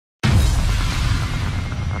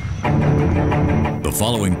The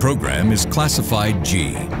following program is classified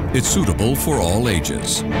G. It's suitable for all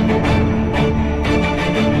ages.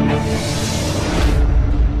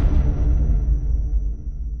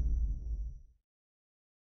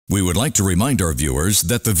 We would like to remind our viewers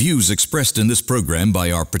that the views expressed in this program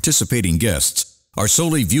by our participating guests are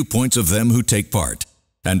solely viewpoints of them who take part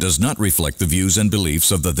and does not reflect the views and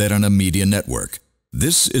beliefs of the Derana Media Network.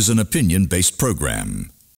 This is an opinion-based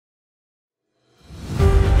program.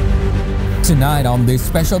 Tonight on this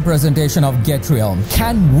special presentation of Get Real,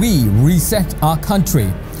 can we reset our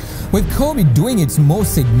country? With COVID doing its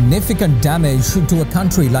most significant damage to a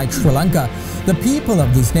country like Sri Lanka, the people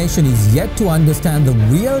of this nation is yet to understand the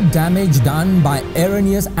real damage done by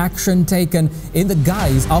erroneous action taken in the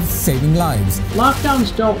guise of saving lives.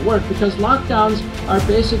 Lockdowns don't work because lockdowns are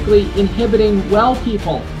basically inhibiting well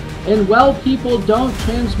people. And well people don't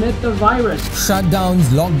transmit the virus. Shutdowns,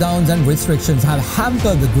 lockdowns and restrictions have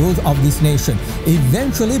hampered the growth of this nation,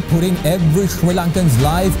 eventually putting every Sri Lankan's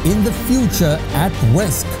life in the future at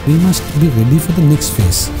risk. We must be ready for the next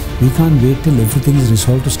phase. We can't wait till everything is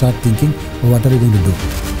resolved to start thinking, what are we going to do?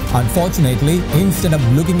 Unfortunately, instead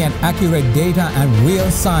of looking at accurate data and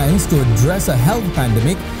real science to address a health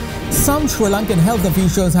pandemic, some Sri Lankan health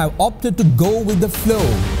officials have opted to go with the flow.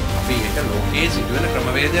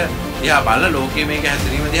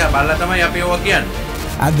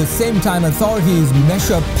 At the same time, authorities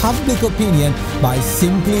measure public opinion by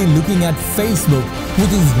simply looking at Facebook,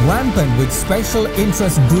 which is rampant with special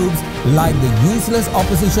interest groups like the useless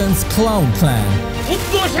opposition's Clown Clan.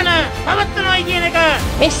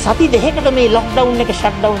 මේ සති දෙකකට මේ lockdown එක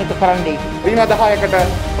ෂට්ඩවුන් එක කරන්නේ. දින 10කට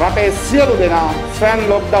රටේ සියලු දෙනා ස්වයං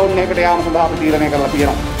ලොක්ඩවුන් එකකට යාම සඳහා තීරණය කරලා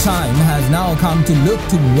තියෙනවා. Time has now come to look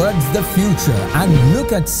towards the future and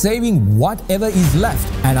look at saving whatever is left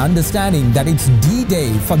and understanding that it's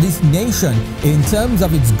D-Day for this nation in terms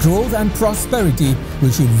of its growth and prosperity,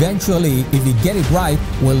 which eventually, if we get it right,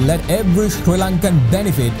 will let every Sri Lankan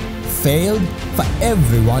benefit, failed for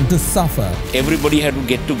everyone to suffer. Everybody had to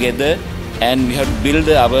get together and we have to build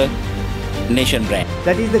our nation brand.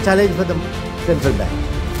 That is the challenge for the central bank.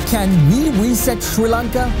 Can we reset Sri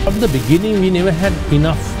Lanka? From the beginning, we never had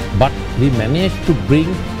enough, but we managed to bring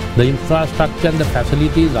the infrastructure and the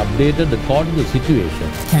facilities updated according to the situation.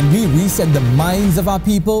 Can we reset the minds of our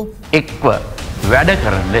people? එක්ව වැඩ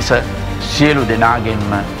කරන ලෙස සියලු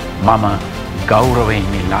දෙනාගෙන්ම මම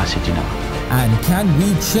ගෞරවයෙන් ඉල්ලා සිටිනවා. And can we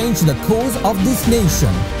change the course of this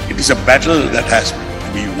nation? It is a battle that has to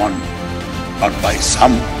be won, not by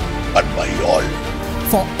some, but by all.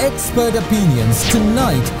 For expert opinions,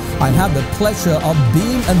 tonight I have the pleasure of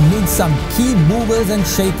being amid some key movers and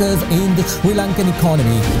shakers in the Sri Lankan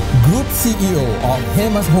economy. Group CEO of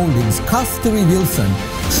Hemas Holdings, Kasturi,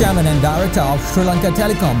 Chairman and Director of Sri Lanka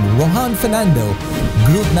Telecom, Rohan Fernando,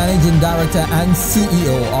 Group Managing Director and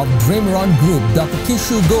CEO of Dreamron Group, Dr.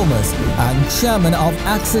 Kishu Gomes, and Chairman of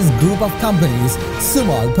Access Group of Companies,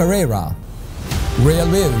 Sumal Perera. Real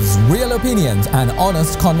views, real opinions and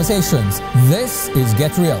honest conversations. This is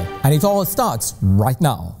Get Real and it all starts right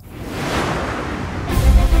now.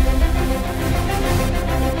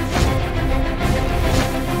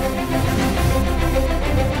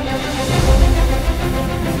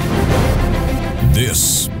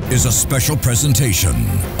 This is a special presentation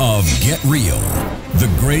of Get Real,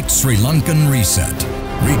 the Great Sri Lankan Reset.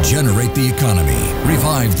 Regenerate the economy,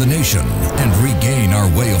 revive the nation, and regain our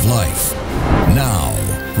way of life. Now,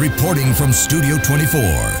 reporting from Studio 24,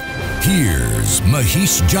 here's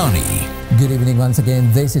Mahieash Johnney. Good evening once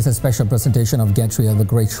again. This is a special presentation of Get Real, the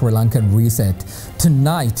Great Sri Lankan Reset.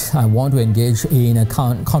 Tonight, I want to engage in a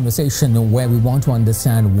conversation where we want to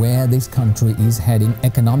understand where this country is heading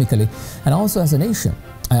economically and also as a nation.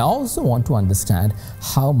 I also want to understand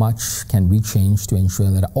how much can we change to ensure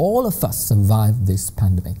that all of us survive this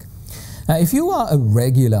pandemic. Now, if you are a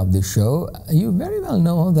regular of this show, you very well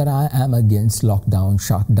know that I am against lockdown,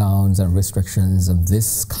 shutdowns and restrictions of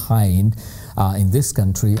this kind in this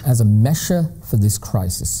country as a measure for this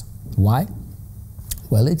crisis. Why?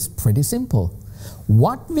 Well, it's pretty simple.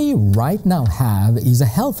 What we right now have is a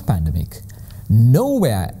health pandemic.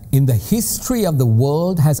 Nowhere in the history of the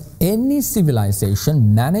world has any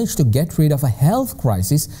civilization managed to get rid of a health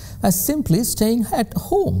crisis as simply staying at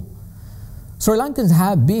home. Sri Lankans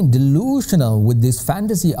have been delusional with this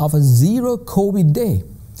fantasy of a zero COVID day.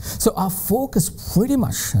 So our focus pretty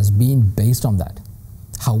much has been based on that.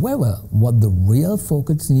 However, what the real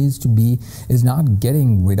focus needs to be is not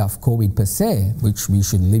getting rid of COVID per se, which we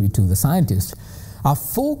should leave it to the scientists, Our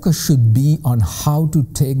focus should be on how to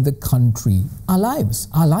take the country, our lives,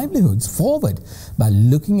 our livelihoods forward by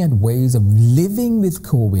looking at ways of living with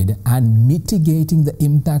COVID and mitigating the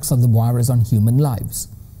impacts of the virus on human lives.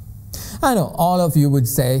 I know all of you would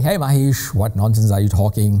say, hey Mahieash, what nonsense are you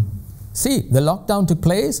talking? See, the lockdown took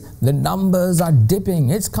place, the numbers are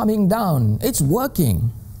dipping, it's coming down, it's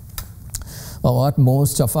working. But what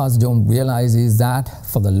most of us don't realize is that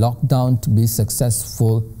for the lockdown to be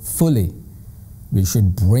successful fully, we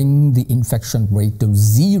should bring the infection rate to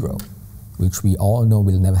zero, which we all know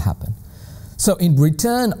will never happen. So in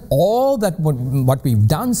return, all that what we've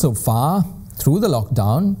done so far through the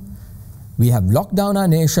lockdown, we have locked down our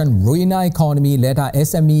nation, ruined our economy, let our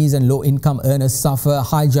SMEs and low-income earners suffer,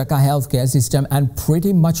 hijack our healthcare system, and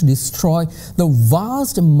pretty much destroy the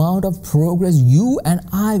vast amount of progress you and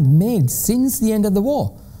I've made since the end of the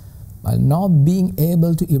war, while not being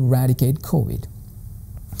able to eradicate COVID.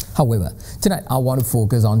 However, tonight I want to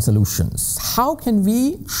focus on solutions. How can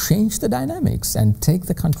we change the dynamics and take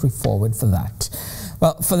the country forward for that?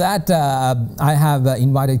 Well, for that, I have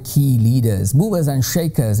invited key leaders, movers and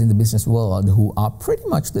shakers in the business world who are pretty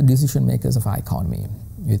much the decision makers of our economy,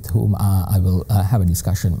 with whom I will have a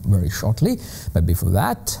discussion very shortly. But before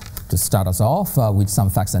that, to start us off with some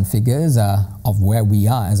facts and figures of where we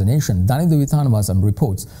are as a nation, Danitha Withanamasan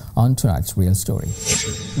reports on tonight's real story.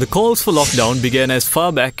 The calls for lockdown began as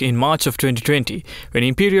far back in March of 2020, when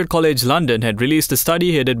Imperial College London had released a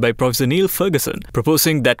study headed by Professor Neil Ferguson,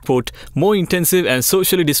 proposing that, quote, more intensive and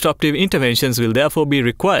socially disruptive interventions will therefore be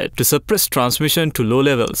required to suppress transmission to low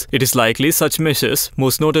levels. It is likely such measures,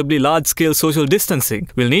 most notably large-scale social distancing,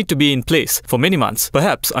 will need to be in place for many months,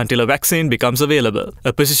 perhaps until a vaccine becomes available,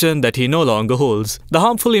 a position that he no longer holds. The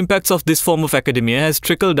harmful impacts of this form of academia has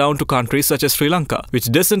trickled down to countries such as Sri Lanka,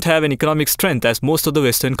 which doesn't have an economic strength as most of the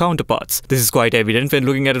Western counterparts. This is quite evident when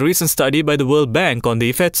looking at a recent study by the World Bank on the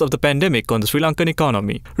effects of the pandemic on the Sri Lankan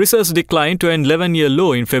economy. Reserves declined to an 11-year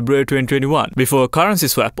low in February 2021, before a currency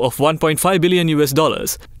swap of $1.5 billion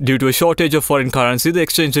US. Due to a shortage of foreign currency, the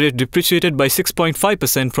exchange rate depreciated by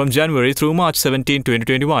 6.5% from January through March 17,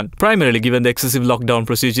 2021, primarily given the excessive lockdown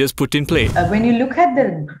procedures put in place. When you look at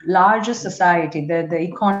the larger society, the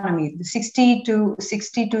economy, 60 to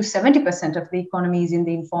 70% of the economy is in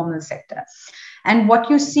the informal sector. And what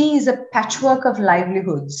you see is a patchwork of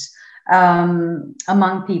livelihoods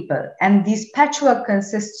among people. And this patchwork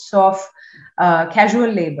consists of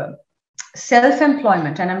casual labor,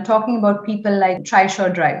 self-employment, and I'm talking about people like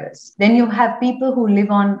trishaw drivers. Then you have people who live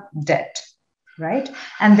on debt, right?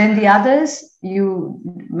 And then the others, you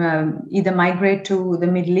either migrate to the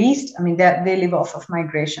Middle East. I mean, they live off of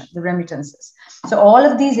migration, the remittances. So all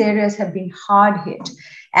of these areas have been hard hit.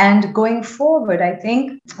 And going forward, I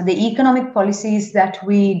think the economic policies that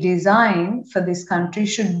we design for this country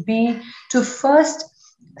should be to first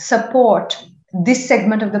support this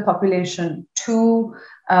segment of the population to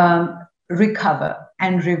recover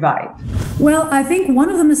and revive. Well, I think one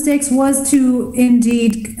of the mistakes was to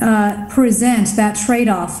indeed present that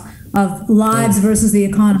trade-off of lives versus the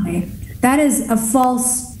economy. That is a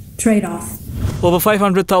false trade-off. Over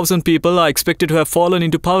 500,000 people are expected to have fallen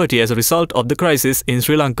into poverty as a result of the crisis in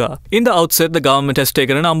Sri Lanka. In the outset, the government has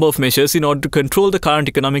taken a number of measures in order to control the current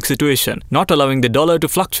economic situation, not allowing the dollar to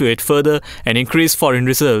fluctuate further and increase foreign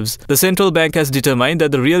reserves. The central bank has determined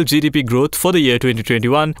that the real GDP growth for the year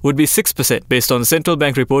 2021 would be 6% based on the central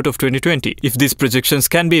bank report of 2020. If these projections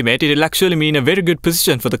can be met, it will actually mean a very good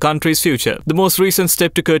position for the country's future. The most recent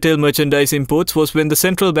step to curtail merchandise imports was when the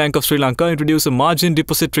Central Bank of Sri Lanka introduced a margin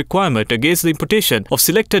deposit requirement against the importation of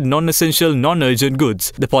selected non-essential, non-urgent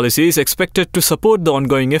goods. The policy is expected to support the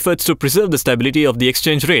ongoing efforts to preserve the stability of the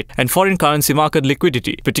exchange rate and foreign currency market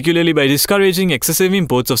liquidity, particularly by discouraging excessive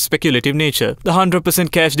imports of speculative nature. The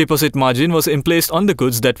 100% cash deposit margin was emplaced on the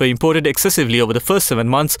goods that were imported excessively over the first 7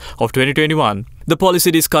 months of 2021. The policy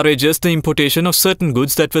discourages the importation of certain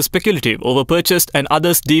goods that were speculative, overpurchased, and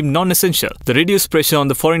others deemed non-essential. The reduced pressure on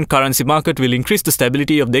the foreign currency market will increase the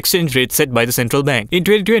stability of the exchange rate set by the central bank. In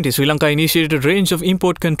 2020, Sri Lanka initiated a range of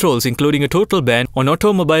import controls, including a total ban on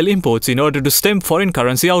automobile imports in order to stem foreign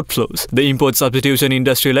currency outflows. The import substitution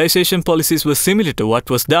industrialization policies were similar to what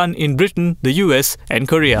was done in Britain, the US, and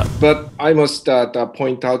Korea. But I must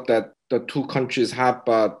point out that the two countries have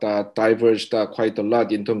diverged quite a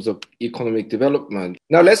lot in terms of economic development.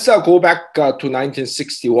 Now let's go back to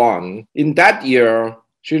 1961. In that year,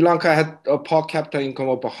 Sri Lanka had a per capita income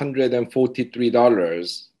of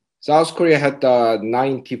 $143. South Korea had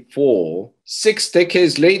 94. 6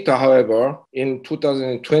 decades later, however, in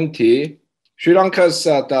 2020, Sri Lanka's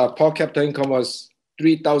per capita income was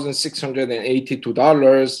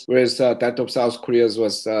 $3,682, whereas that of South Korea's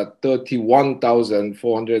was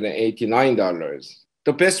 $31,489.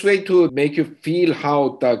 The best way to make you feel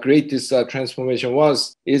how great this transformation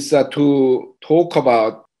was is to talk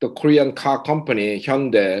about the Korean car company,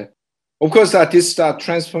 Hyundai. Of course, this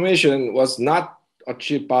transformation was not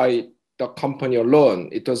achieved by the company alone.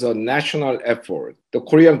 It was a national effort. The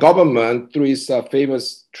Korean government, through its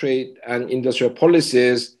famous trade and industrial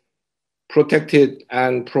policies, protected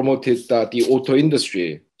and promoted the auto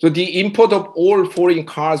industry. So the import of all foreign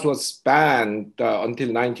cars was banned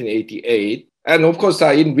until 1988. And of course,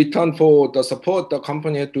 in return for the support, the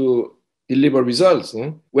company had to deliver results.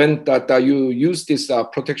 When you use these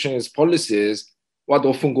protectionist policies, what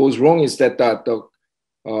often goes wrong is that the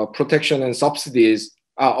protection and subsidies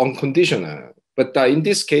are unconditional. But in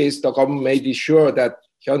this case, the government made sure that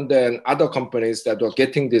Hyundai and other companies that were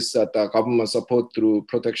getting this government support through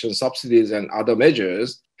protection subsidies and other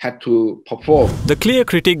measures had to perform. The clear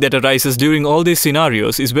critique that arises during all these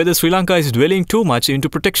scenarios is whether Sri Lanka is dwelling too much into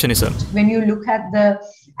protectionism. When you look at the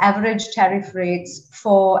average tariff rates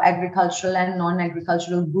for agricultural and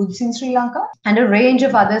non-agricultural goods in Sri Lanka and a range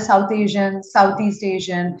of other South Asian, Southeast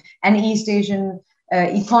Asian and East Asian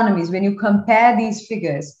economies, when you compare these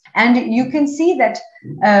figures, and you can see that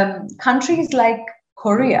countries like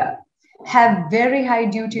Korea have very high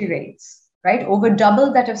duty rates, right? Over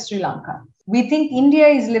double that of Sri Lanka. We think India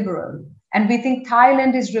is liberal and we think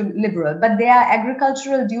Thailand is liberal, but their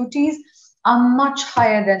agricultural duties are much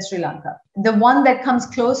higher than Sri Lanka. The one that comes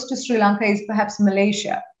close to Sri Lanka is perhaps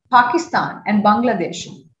Malaysia, Pakistan and Bangladesh,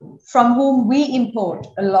 from whom we import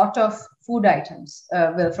a lot of food items,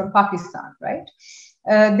 from Pakistan, right?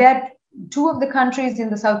 They're two of the countries in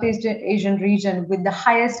the Southeast Asian region with the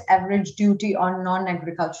highest average duty on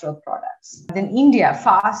non-agricultural products. Then India,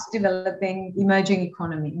 fast developing emerging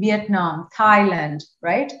economy, Vietnam, Thailand,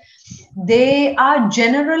 right? They are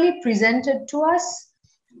generally presented to us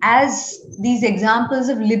as these examples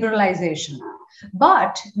of liberalization.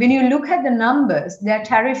 But when you look at the numbers, their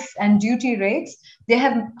tariff and duty rates, they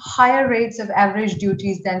have higher rates of average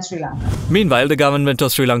duties than Sri Lanka. Meanwhile, the government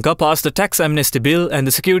of Sri Lanka passed the Tax Amnesty Bill and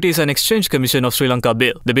the Securities and Exchange Commission of Sri Lanka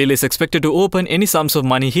Bill. The bill is expected to open any sums of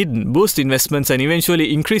money hidden, boost investments and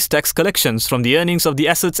eventually increase tax collections from the earnings of the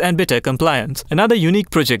assets and better compliance. Another unique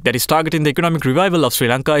project that is targeting the economic revival of Sri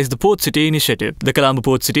Lanka is the Port City Initiative. The Colombo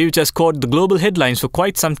Port City, which has caught the global headlines for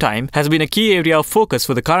quite some time, has been a key area of focus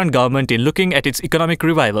for the current government in looking at its economic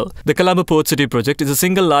revival. The Colombo Port City project is the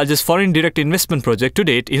single largest foreign direct investment project to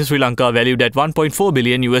date in Sri Lanka, valued at $1.4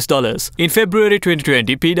 billion. In February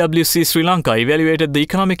 2020, PwC Sri Lanka evaluated the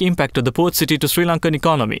economic impact of the port city to Sri Lankan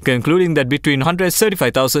economy, concluding that between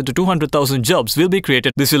 135,000 to 200,000 jobs will be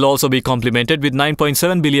created. This will also be complemented with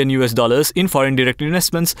 $9.7 billion in foreign direct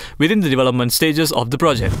investments within the development stages of the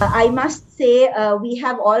project. I must say we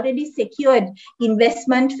have already secured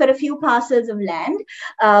investment for a few parcels of land,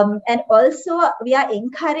 and also we are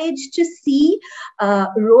encouraged to see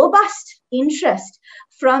robust interest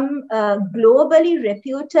from globally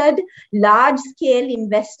reputed large-scale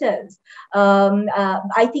investors.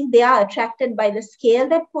 I think they are attracted by the scale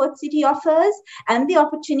that Port City offers and the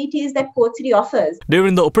opportunities that Port City offers.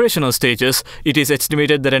 During the operational stages, it is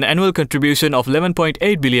estimated that an annual contribution of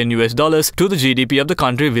 $11.8 billion to the GDP of the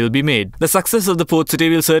country will be made. The success of the Port City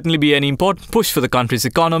will certainly be an important push for the country's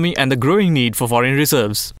economy and the growing need for foreign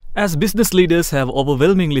reserves. As business leaders have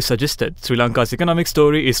overwhelmingly suggested, Sri Lanka's economic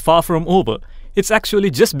story is far from over. It's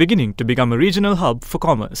actually just beginning to become a regional hub for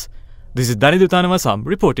commerce. This is Danidhu Thanamasam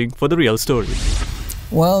reporting for The Real Story.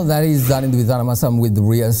 Well, that is Danidhu Thanamasam with The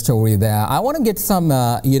Real Story there. I want to get some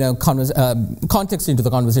context into the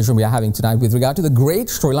conversation we are having tonight with regard to the Great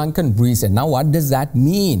Sri Lankan Reset. Now, what does that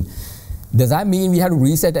mean? Does that mean we have to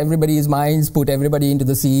reset everybody's minds, put everybody into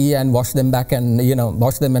the sea and wash them back and,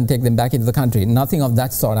 wash them and take them back into the country? Nothing of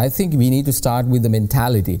that sort. I think we need to start with the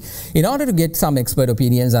mentality. In order to get some expert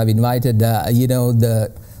opinions, I've invited,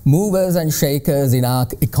 the movers and shakers in our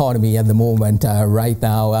economy at the moment right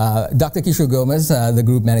now. Dr. Kishu Gomes, the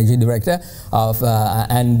Group Managing Director of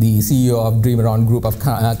and the CEO of Dreamron Group of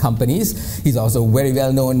companies. He's also very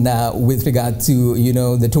well known with regard to,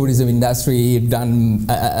 the tourism industry, done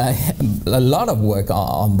a lot of work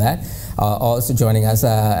on that. Also joining us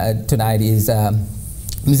tonight is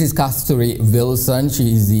Mrs. Kasturi Wilson.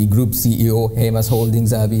 She is the Group CEO, Hemas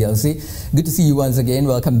Holdings PLC. Good to see you once again.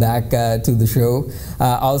 Welcome back to the show.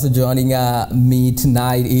 Also joining me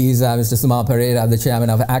tonight is Mr. Sumal Perera, the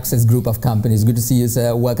Chairman of Access Group of Companies. Good to see you,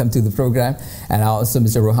 sir. Welcome to the program. And also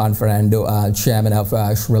Mr. Rohan, Fernando, Chairman of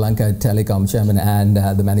Sri Lanka Telecom, Chairman and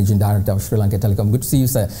the Managing Director of Sri Lanka Telecom. Good to see you,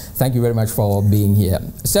 sir. Thank you very much for being here.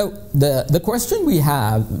 So, the question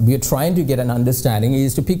we're trying to get an understanding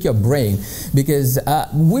is to pick your brain, because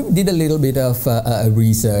we did a little bit of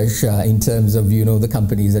research in terms of, the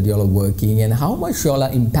companies that y'all are working and how much y'all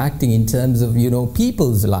are impacting in terms of,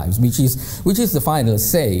 people's lives, which is the final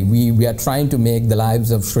say. We are trying to make the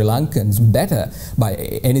lives of Sri Lankans better by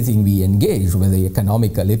anything we engage, whether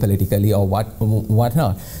economically, politically, or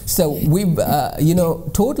whatnot. So we've,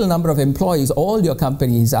 total number of employees, all your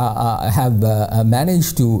companies have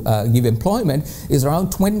managed to give employment is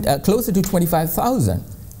around closer to 25,000.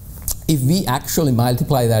 If we actually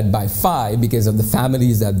multiply that by 5 because of the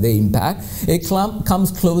families that they impact, it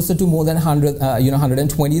comes closer to more than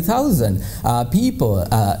 120,000 people.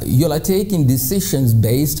 You are taking decisions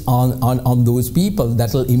based on those people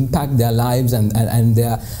that will impact their lives and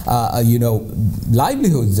their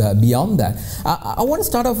livelihoods beyond that. I want to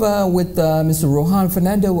start off with Mr. Rohan.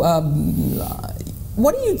 Fernando,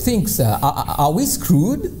 what do you think, sir? Are we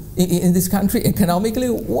screwed in this country economically?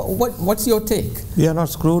 What's your take? We are not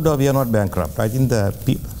screwed or we are not bankrupt. I think a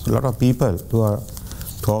lot of people who are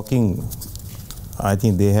talking, I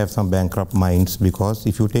think they have some bankrupt minds, because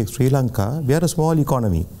if you take Sri Lanka, we are a small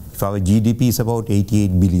economy. If our GDP is about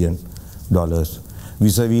 $88 billion,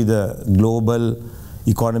 vis-a-vis the global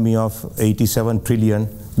economy of $87 trillion,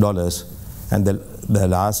 and the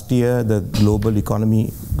last year the global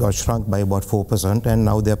economy got shrunk by about 4%, and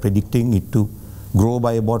now they are predicting it to grow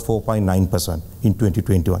by about 4.9% in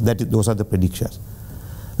 2021. Those are the predictions.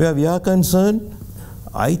 Where we are concerned,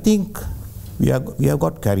 I think we have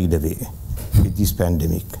got carried away with this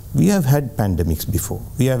pandemic. We have had pandemics before.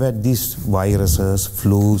 We have had these viruses,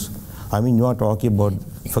 flus. I mean, you are talking about,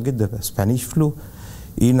 forget the Spanish flu.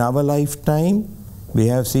 In our lifetime, we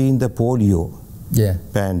have seen the polio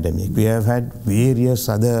pandemic. We have had various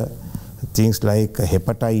other things like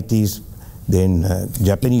hepatitis, then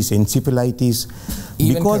Japanese encephalitis.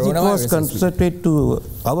 Even because it was concentrated to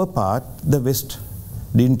our part, the West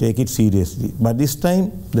didn't take it seriously. But this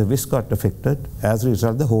time, the West got affected. As a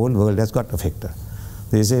result, the whole world has got affected.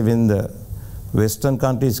 They say when the Western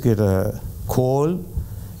countries get a cold,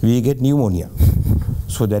 we get pneumonia.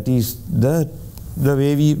 So that is the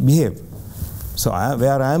way we behave. So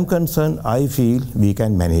where I am concerned, I feel we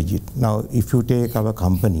can manage it. Now, if you take our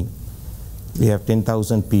company, we have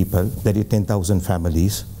 10,000 people, that is 10,000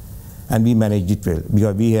 families, and we manage it well,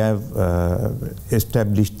 because we have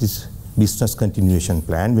established this business continuation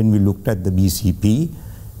plan. When we looked at the BCP,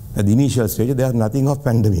 at the initial stage, there was nothing of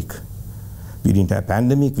pandemic. We didn't have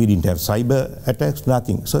pandemic, we didn't have cyber attacks,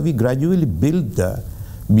 nothing. So we gradually built the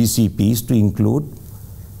BCPs to include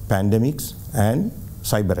pandemics and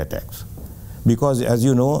cyber attacks. Because as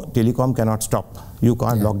you know, telecom cannot stop. You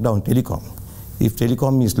can't lock down telecom. If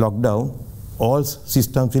telecom is locked down, all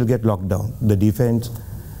systems will get locked down. The defense,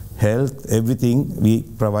 health, everything, we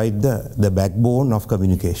provide the backbone of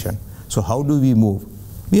communication. So how do we move?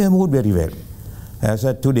 We have moved very well. As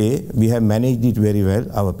of today, we have managed it very well.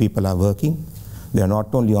 Our people are working. They are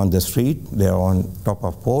not only on the street, they are on top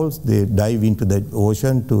of poles. They dive into the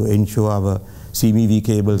ocean to ensure our CMV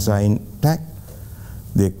cables are intact.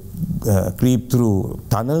 They creep through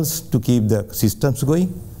tunnels to keep the systems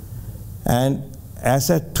going. And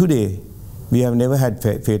as of today, we have never had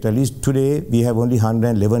fatalities. Today, we have only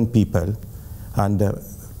 111 people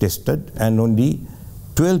tested, and only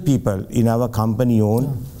 12 people in our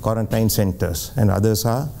company-owned quarantine centers, and others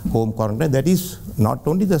are home quarantine. That is not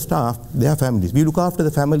only the staff, their families. We look after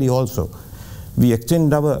the family also. We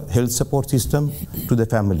extend our health support system to the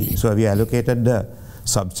family. So we allocated the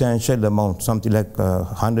substantial amount, something like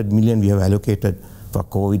 100 million we have allocated for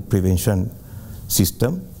COVID prevention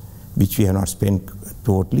system, which we have not spent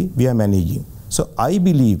totally. We are managing. So I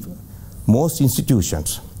believe most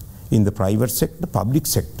institutions in the private sector, public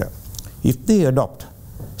sector, if they adopt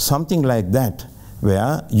something like that,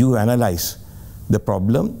 where you analyze the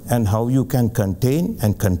problem and how you can contain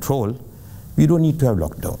and control, we don't need to have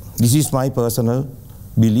lockdown. This is my personal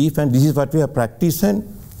belief, and this is what we have practiced and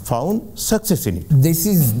found success in it.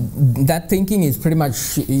 That thinking is pretty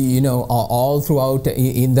much, all throughout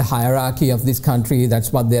in the hierarchy of this country.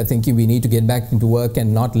 That's what they're thinking. We need to get back into work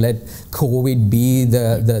and not let COVID be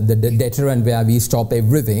the deterrent where we stop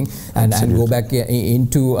everything and go back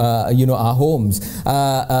into our homes.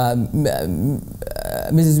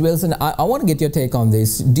 Mrs. Wilson, I want to get your take on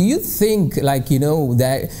this. Do you think, that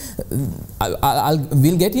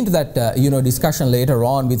we'll get into that discussion later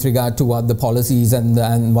on with regard to what the policies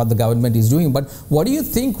and what the government is doing, but what do you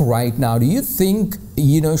think right now? Do you think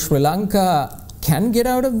Sri Lanka can get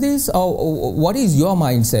out of this, or what is your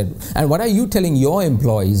mindset, and what are you telling your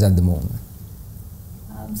employees at the moment?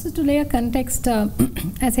 So to lay a context,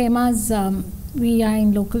 as Hemas we are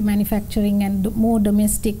in local manufacturing, and more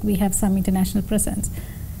domestic, we have some international presence.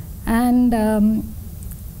 And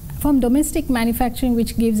from domestic manufacturing,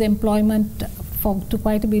 which gives employment to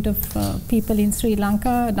quite a bit of people in Sri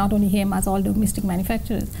Lanka, not only Hemas, all domestic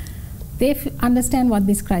manufacturers, they understand what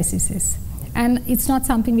this crisis is. And it's not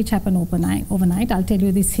something which happened overnight. I'll tell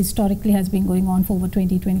you, this historically has been going on for over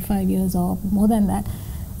 20, 25 years or more than that.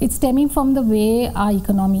 It's stemming from the way our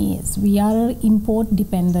economy is. We are an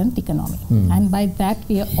import-dependent economy. And by that,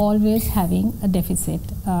 we are always having a deficit.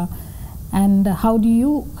 And how do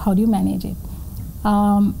you manage it?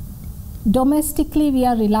 Domestically, we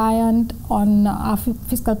are reliant on our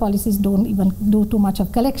fiscal policies, don't even do too much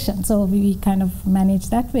of collection, so we kind of manage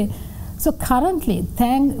that way. So currently,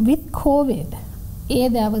 with COVID,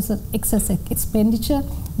 there was an excess expenditure,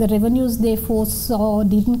 the revenues they foresaw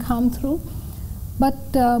didn't come through,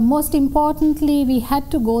 but most importantly, we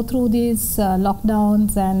had to go through these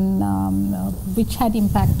lockdowns, and which had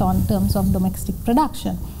impact on terms of domestic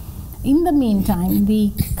production. In the meantime,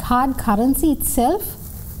 the hard currency itself,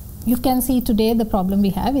 you can see today the problem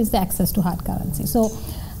we have is the access to hard currency. So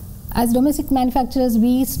as domestic manufacturers,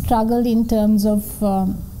 we struggled in terms of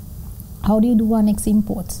how do you do our next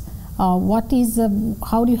imports? How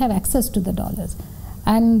do you have access to the dollars?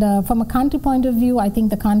 And from a country point of view, I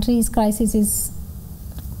think the country's crisis is,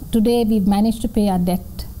 today we've managed to pay our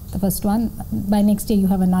debt, the first one. By next year, you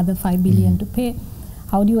have another 5 billion to pay.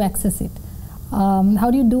 How do you access it?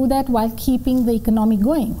 How do you do that while keeping the economy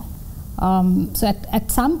going? So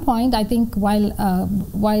at some point, I think while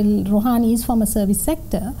Rohan is from a service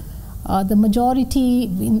sector, the majority,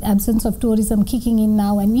 in absence of tourism kicking in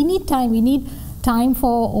now, and we need time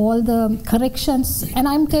for all the corrections, and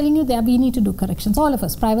I'm telling you that we need to do corrections, all of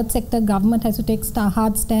us, private sector, government has to take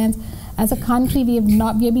hard stands. As a country, we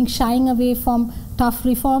have been shying away from tough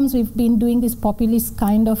reforms. We've been doing these populist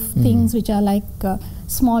kind of things, which are like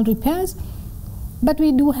small repairs. But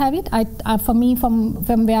we do have it. For me,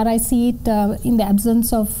 from where I see it, in the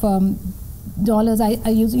absence of dollars,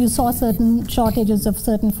 you saw certain shortages of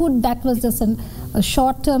certain food. That was just a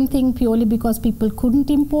short-term thing, purely because people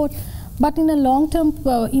couldn't import. But in the long term,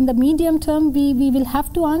 in the medium term, we will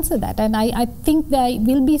have to answer that. And I think there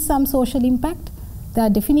will be some social impact. There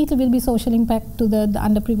definitely will be social impact to the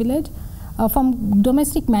underprivileged. From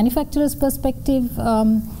domestic manufacturers' perspective,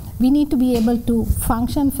 we need to be able to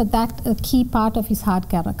function for that key part of his hard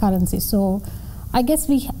currency. So I guess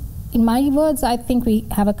in my words, I think we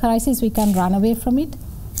have a crisis, we can run away from it.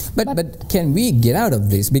 But can we get out of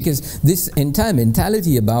this? Because this entire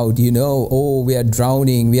mentality about, oh, we are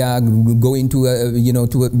drowning, we are going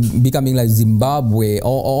to becoming like Zimbabwe,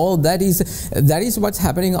 all that is what's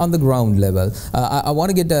happening on the ground level. I want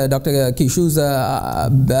to get Dr. Kishu's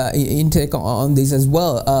intake on this as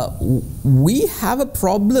well. We have a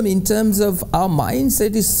problem in terms of our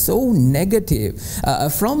mindset is so negative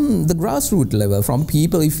from the grassroots level, from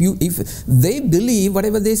people. If they believe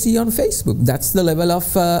whatever they see on Facebook, that's the level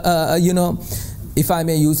of if I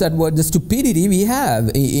may use that word, the stupidity we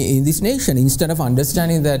have in this nation, instead of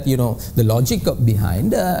understanding that, the logic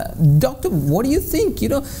behind. Doctor, what do you think?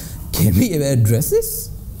 Can we ever address this?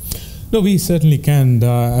 No, we certainly can.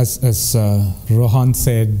 As Rohan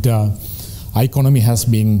said, our economy has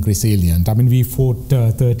been resilient. I mean, we fought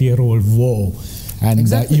a 30-year-old war, and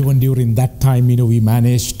even during that time, we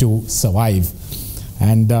managed to survive.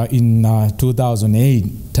 And in 2008,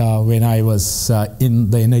 when I was in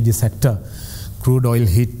the energy sector, crude oil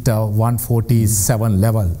hit 147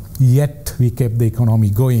 level. Yet we kept the economy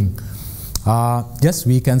going. Yes,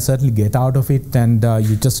 we can certainly get out of it. And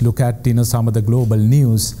you just look at some of the global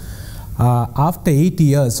news. After 80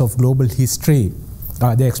 years of global history,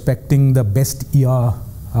 they're expecting the best year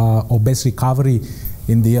or best recovery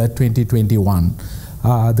in the year 2021.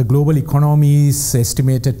 The global economy is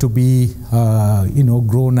estimated to be,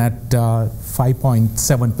 grown at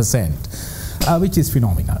 5.7%, which is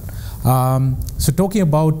phenomenal. So talking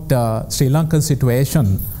about Sri Lankan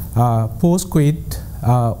situation, post-COVID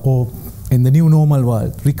or in the new normal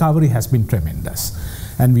world, recovery has been tremendous.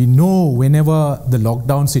 And we know whenever the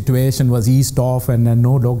lockdown situation was eased off and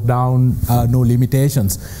no lockdown, no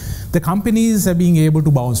limitations, the companies are being able to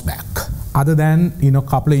bounce back. Other than a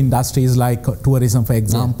couple of industries like tourism, for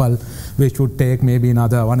example, which would take maybe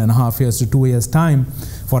another 1.5 years to 2 years time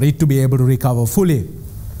for it to be able to recover fully.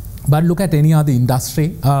 But look at any other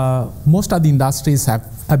industry. Most of the industries are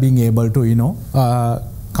being able to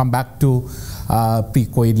come back to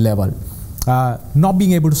pre-COVID level. Not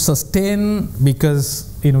being able to sustain because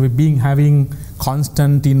we've been having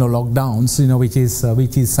constant lockdowns, which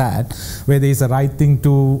is sad. Whether it's the right thing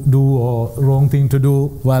to do or wrong thing to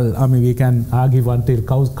do, well, I mean, we can argue until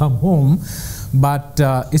cows come home. but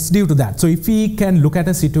it's due to that. So if we can look at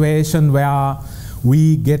a situation where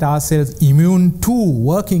we get ourselves immune to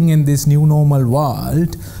working in this new normal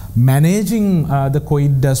world, managing the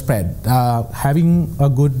COVID spread, having a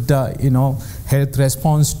good health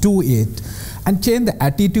response to it, and change the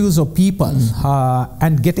attitudes of people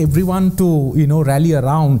and get everyone to rally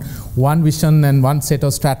around one vision and one set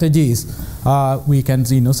of strategies, we can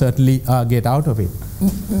certainly get out of it.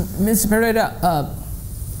 Mr. Perera,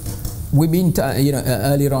 we've been,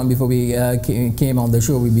 earlier on before we came on the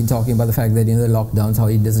show, we've been talking about the fact that the lockdowns, how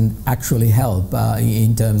it doesn't actually help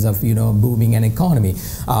in terms of booming an economy.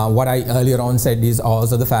 What I earlier on said is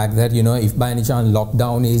also the fact that if by any chance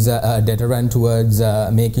lockdown is a deterrent towards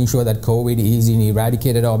making sure that COVID is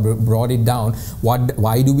eradicated or brought it down,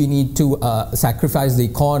 why do we need to sacrifice the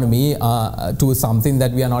economy to something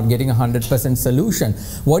that we are not getting 100% solution?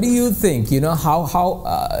 What do you think? How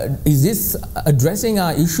is this addressing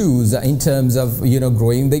our issues in terms of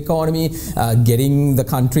growing the economy, getting the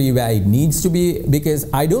country where it needs to be?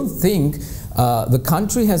 Because I don't think the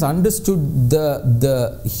country has understood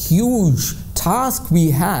the huge task we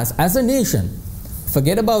have as a nation.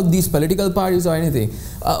 Forget about these political parties or anything.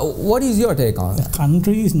 What is your take on that? The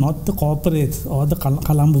country is not the corporates or the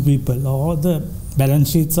Colombo people or the balance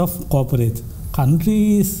sheets of corporates.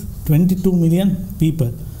 Country is 22 million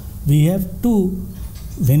people. We have to,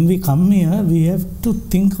 when we come here, we have to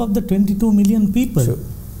think of the 22 million people. Sure.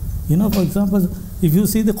 For example, if you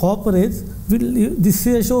see the corporates, this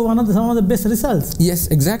year show some of the best results. Yes,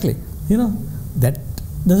 exactly. That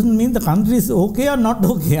doesn't mean the country is okay or not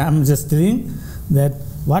okay. I'm just saying that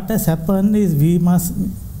what has happened is we must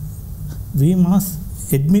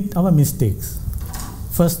admit our mistakes.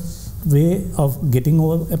 First way of getting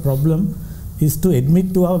over a problem is to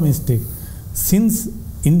admit to our mistake. Since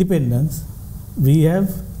independence, we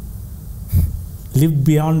have lived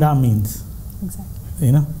beyond our means.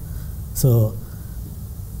 Exactly. So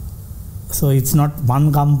it's not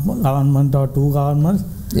one government or two governments.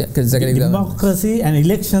 Yeah, consecutive democracy and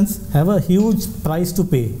elections have a huge price to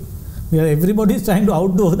pay. Where everybody is trying to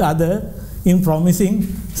outdo the other in promising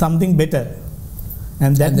something better.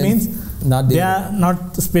 And that means they are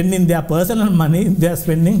not spending their personal money, they are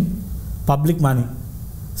spending public money.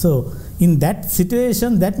 So in that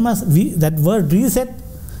situation, that word reset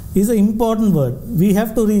is an important word. We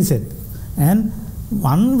have to reset. And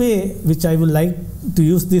one way which I would like to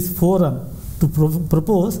use this forum to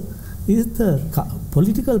propose is the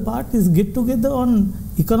political parties get together on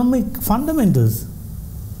economic fundamentals.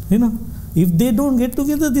 If they don't get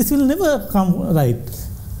together, this will never come right.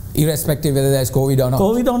 Irrespective whether there's COVID or not.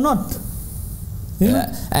 COVID or not.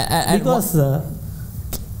 Because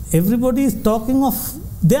everybody is talking of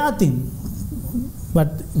their thing.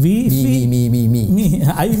 But me,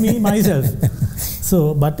 myself.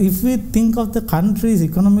 So, but if we think of the country's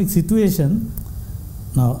economic situation,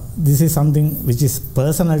 now this is something which is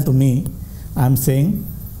personal to me, I'm saying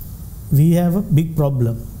we have a big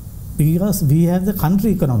problem because we have the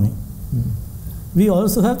country economy. We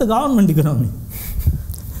also have the government economy.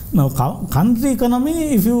 Now, country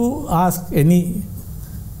economy, if you ask any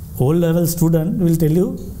O-level student, will tell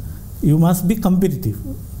you, you must be competitive.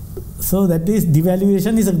 So that is,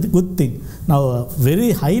 devaluation is a good thing. Now, a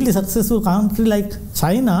very highly successful country like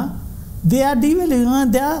China, they are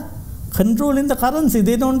devaluing, they are controlling the currency.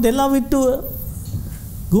 They don't allow it to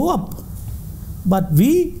go up. But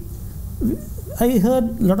I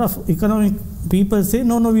heard a lot of economic people say,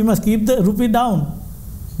 no, we must keep the rupee down.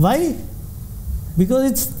 Why?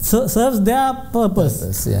 Because it serves their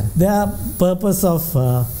purpose. Their purpose of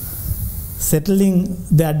settling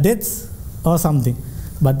their debts or something.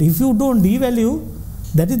 But if you don't devalue,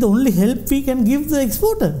 that is the only help we can give the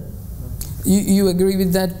exporter. You agree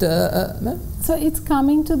with that, ma'am? So it's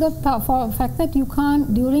coming to the fact that you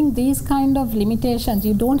can't, during these kind of limitations,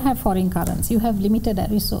 you don't have foreign currency, you have limited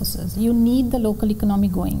resources. You need the local economy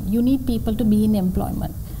going. You need people to be in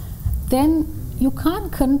employment. Then you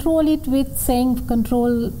can't control it with saying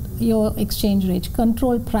control your exchange rate,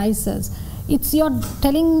 control prices. It's you're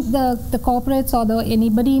telling the corporates or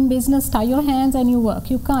anybody in business, tie your hands and you work.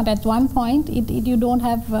 You can't. At one point, you don't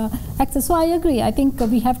have access. So I agree. I think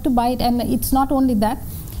we have to bite, and it's not only that.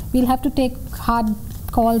 We'll have to take hard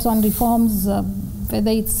calls on reforms,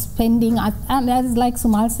 whether it's spending. And as like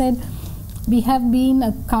Sumal said, we have been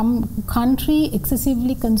a country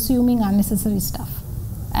excessively consuming unnecessary stuff,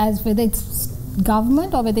 as whether it's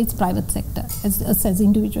government or whether it's private sector, as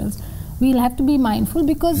individuals. We'll have to be mindful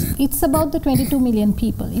because it's about the 22 million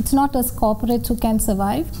people. It's not us corporates who can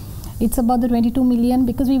survive. It's about the 22 million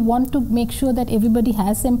because we want to make sure that everybody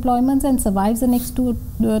has employment and survives the next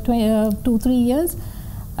 2-3 years.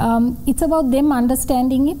 It's about them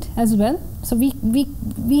understanding it as well. So we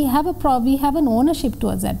have an ownership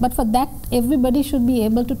towards that. But for that, everybody should be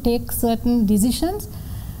able to take certain decisions.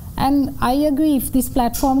 And I agree, if this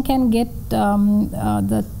platform can get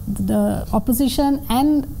the opposition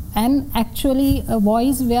and actually a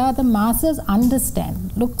voice where the masses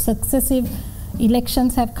understand. Look, successive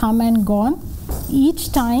elections have come and gone.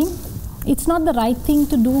 Each time, it's not the right thing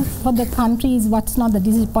to do for the country is what's not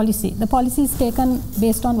the policy. The policy is taken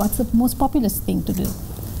based on what's the most populous thing to do.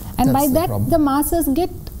 And that's by that, the masses get,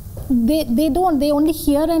 they only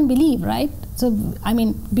hear and believe, right? So, I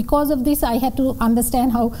mean, because of this, I had to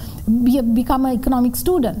understand how become an economic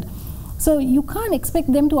student. So you can't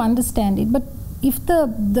expect them to understand it. But if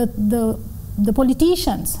the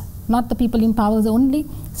politicians, not the people in power only,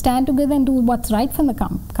 stand together and do what's right for the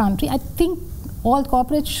country, I think all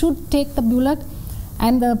corporates should take the bullet,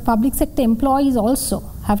 and the public sector employees also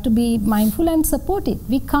have to be mindful and support it.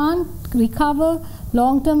 We can't recover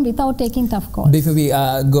long term without taking tough calls. Before we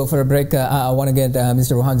go for a break, I want to get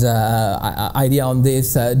Mr. Rohan's idea on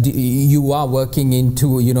this. You are working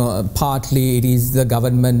into, partly it is the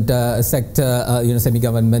government sector,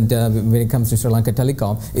 semi-government when it comes to Sri Lanka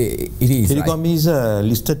Telecom. It is, Telecom is a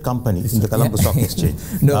listed company in the Colombo Stock Exchange.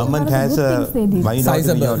 No. Government has a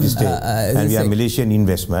minority stake, and we have Malaysian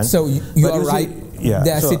investment. So you are right. Yeah,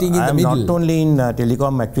 they are sitting in the middle. I'm not only in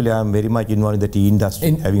Telecom, actually I'm very much involved in the tea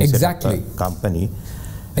industry, having set up a company.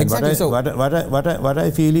 And what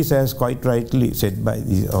I feel is, as quite rightly said by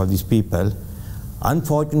all these people,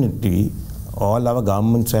 unfortunately, all our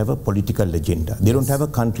governments have a political agenda. They don't have a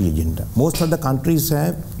country agenda. Most of the countries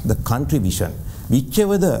have the country vision.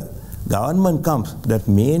 Whichever the government comes, that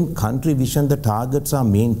main country vision, the targets are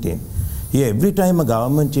maintained. Here, every time a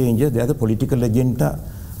government changes, there's a political agenda.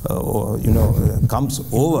 Comes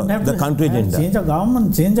over the country agenda. Change of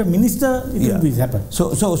government, change of minister, it will happen.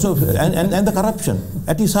 And the corruption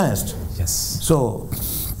at its highest. Yes. So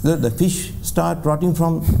the fish start rotting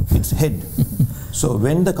from its head. So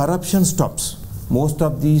when the corruption stops, most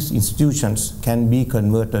of these institutions can be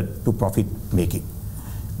converted to profit making.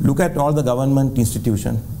 Look at all the government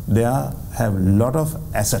institutions. They have a lot of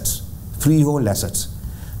assets, freehold assets.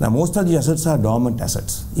 Now most of the assets are dormant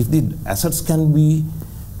assets. If the assets can be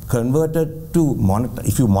converted to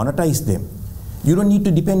if you monetize them, you don't need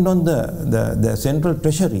to depend on the central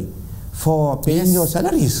treasury for paying your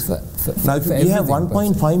salaries. Now if we have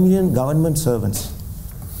 1.5 million government servants,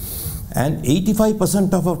 and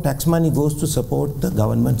 85% of our tax money goes to support the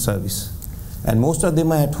government service, and most of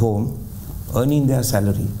them are at home earning their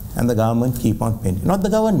salary, and the government keep on paying. Not the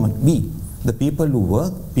government, we, the people who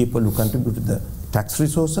work, people who contribute to the tax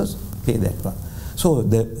resources, pay that one. So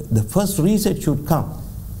the first reset should come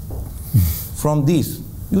from these.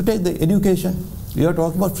 You take the education, we are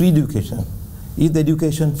talking about free education. Is the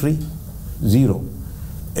education free? Zero.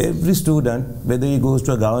 Every student, whether he goes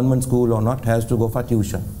to a government school or not, has to go for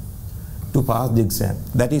tuition to pass the exam.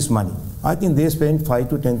 That is money. I think they spend 5,000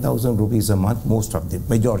 to 10,000 rupees a month, most of them,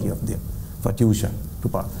 majority of them, for tuition to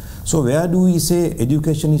pass. So where do we say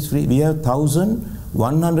education is free? We have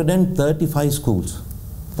 1,135 schools.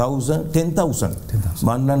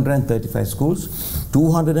 10,135 schools,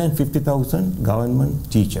 250,000 government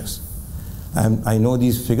teachers. And I know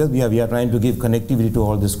these figures. We are trying to give connectivity to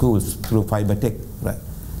all the schools through fiber tech, right?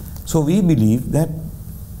 So we believe that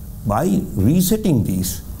by resetting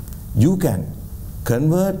these, you can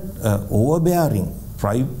convert overbearing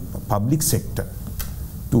public sector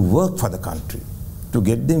to work for the country, to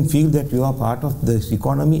get them feel that you are part of this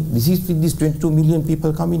economy. This is these 22 million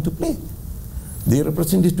people come into play. They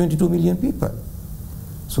represent these 22 million people.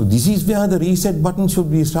 So this is where the reset button should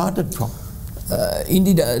be started from.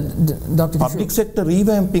 Indeed, Dr. Public sector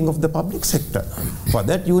revamping of the public sector. For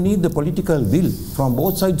that you need the political will from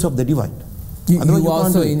both sides of the divide. Otherwise you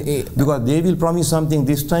can't do it. Because they will promise something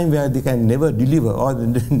this time where they can never deliver, or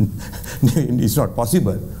it's not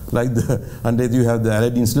possible. Like unless you have the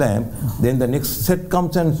Aladdin's lamp, then the next set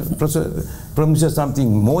comes and promises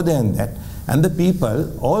something more than that. And the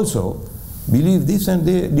people also believe this, and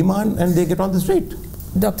they demand, and they get on the street.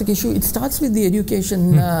 Dr. Kishu, it starts with the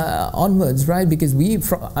education onwards, right? Because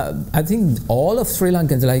I think all of Sri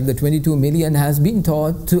Lankans, like the 22 million, has been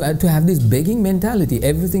taught to have this begging mentality.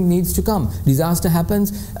 Everything needs to come. Disaster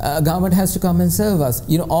happens, government has to come and serve us.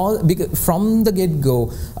 Because from the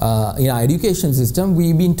get-go in our education system,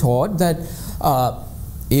 we've been taught that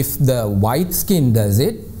if the white skin does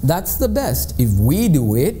it, that's the best. If we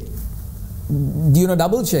do it,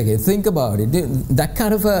 double check it, think about it. That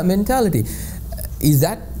kind of a mentality. Is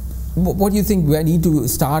that What do you think we need to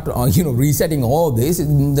start, resetting all this?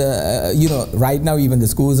 Right now even the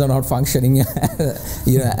schools are not functioning,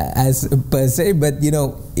 as per se. But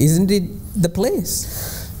isn't it the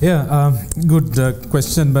place? Yeah, good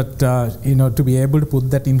question. But to be able to put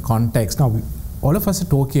that in context, now all of us are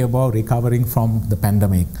talking about recovering from the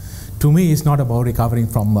pandemic. To me, it's not about recovering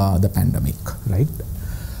from the pandemic, right?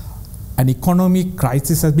 An economic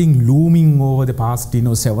crisis has been looming over the past,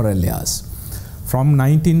 several years. From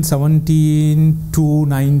 2017 to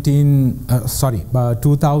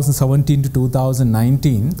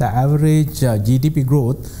 2019, the average GDP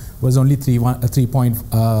growth was only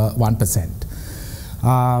 3.1%.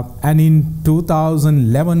 And in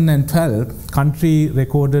 2011 and 12, country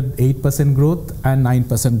recorded 8% growth and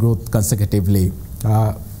 9% growth consecutively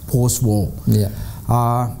post-war. Yeah.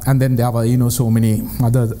 And then there were, so many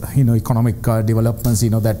other, economic developments,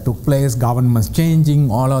 that took place, governments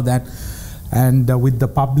changing, all of that. And with the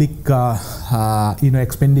public,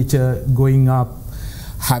 expenditure going up,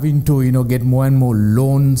 having to, get more and more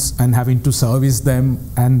loans and having to service them,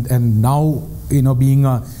 and now, being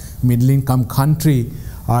a middle-income country,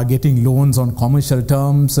 getting loans on commercial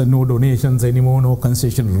terms, no donations anymore, no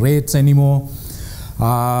concession rates anymore.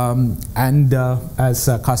 And as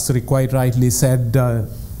Kasturi quite rightly said,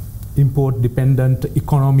 import-dependent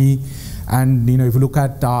economy. And if you look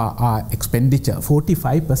at our expenditure,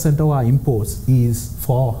 45% of our imports is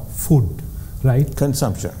for food, right?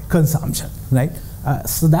 Consumption, right?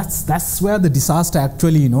 So that's where the disaster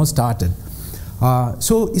actually started.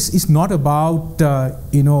 So it's not about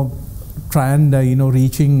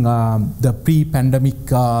reaching the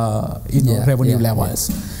pre-pandemic revenue levels.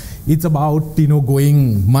 Yeah. It's about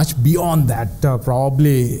going much beyond that.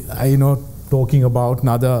 Probably talking about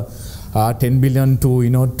another $10 billion to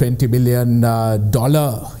 $20 billion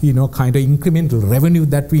kind of incremental revenue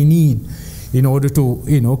that we need in order to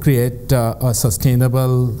create a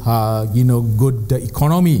sustainable good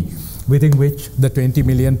economy within which the 20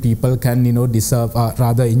 million people can deserve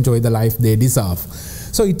rather enjoy the life they deserve.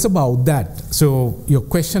 So it's about that. So your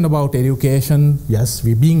question about education, yes,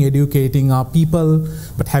 we've been educating our people,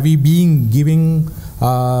 but have we been giving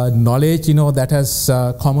knowledge that has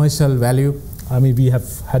commercial value? I mean, we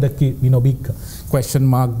have had a big question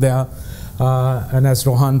mark there. And as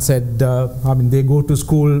Rohan said, they go to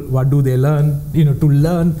school, what do they learn? To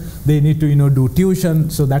learn, they need to do tuition.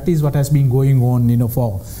 So that is what has been going on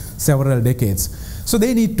for several decades. So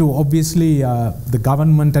they need to, obviously, the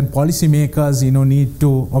government and policymakers, need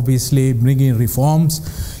to obviously bring in reforms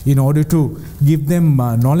in order to give them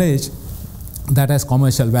knowledge that has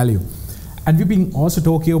commercial value. And we've been also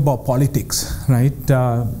talking about politics, right?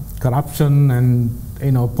 Corruption and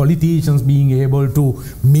politicians being able to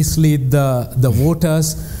mislead the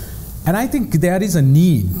voters. And I think there is a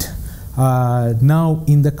need now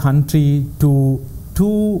in the country to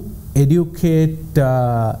educate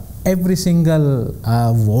every single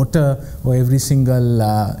voter or every single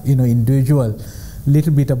individual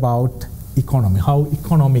little bit about economy, how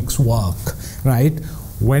economics work, right?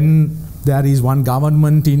 When there is one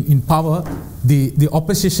government in power, the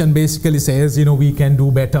opposition basically says, we can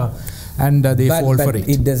do better, and they fall for it.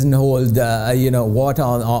 It doesn't hold, water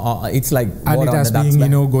on. It's like water and it has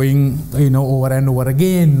been, going, over and over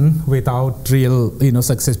again without real,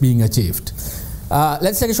 success being achieved.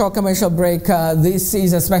 Let's take a short commercial break. This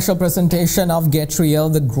is a special presentation of Get Real,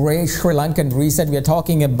 the great Sri Lankan reset. We are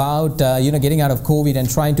talking about, getting out of COVID and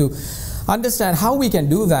trying to understand how we can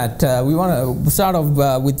do that. We want to start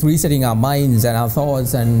off with resetting our minds and our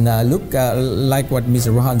thoughts and look, like what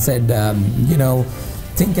Mr. Rohan said,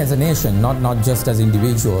 think as a nation, not just as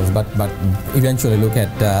individuals, but eventually look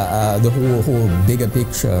at the whole bigger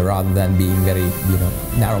picture rather than being very,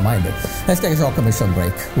 narrow-minded. Let's take a short commercial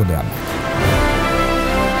break. We'll be right back.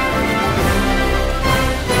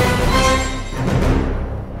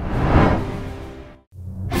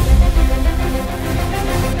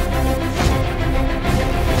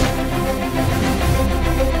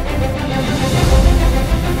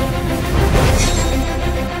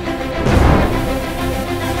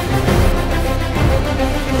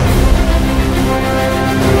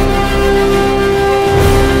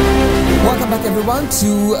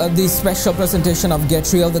 To this special presentation of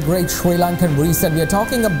Get Real, the great Sri Lankan reset. We are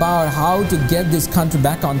talking about how to get this country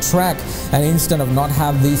back on track, and instead of not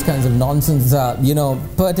have these kinds of nonsense,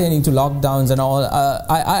 pertaining to lockdowns and all.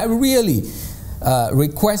 I really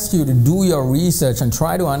request you to do your research and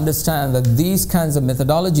try to understand that these kinds of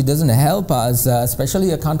methodology doesn't help us,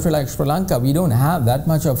 especially a country like Sri Lanka. We don't have that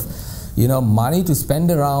much of money to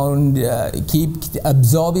spend around, keep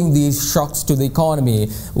absorbing these shocks to the economy.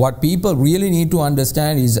 What people really need to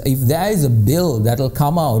understand is if there is a bill that will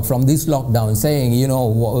come out from this lockdown saying,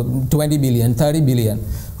 20 billion, 30 billion,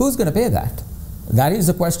 who's going to pay that? That is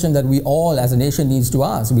a question that we all as a nation needs to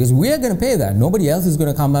ask, because we are going to pay that. Nobody else is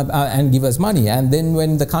going to come up and give us money. And then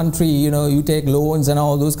when the country, you take loans and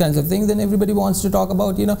all those kinds of things, then everybody wants to talk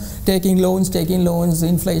about, taking loans,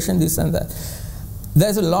 inflation, this and that.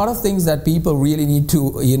 There's a lot of things that people really need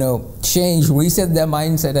to, change, reset their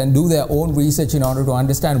mindset and do their own research in order to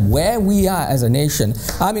understand where we are as a nation.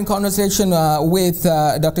 I'm in conversation with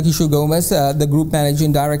Dr. Kishu Gomes, the Group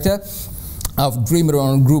Managing Director of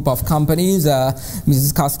Dreamron Group of Companies,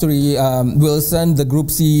 Mrs. Kasturi Wilson, the Group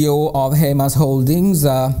CEO of Hemas Holdings,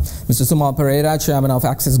 Mr. Sumal Perera, Chairman of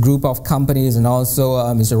Access Group of Companies, and also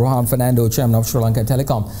Mr. Rohan Fernando, Chairman of Sri Lanka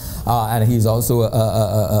Telecom. And he's also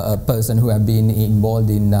a person who have been involved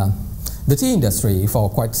in the tea industry for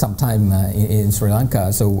quite some time in Sri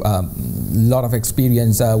Lanka. So a lot of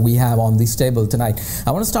experience we have on this table tonight.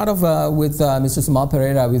 I want to start off with Mr. Sumal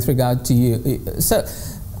Perera with regard to you. So,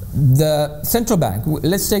 the central bank,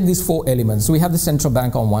 let's take these four elements. We have the central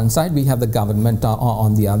bank on one side, we have the government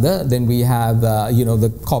on the other, then we have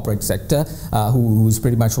the corporate sector who's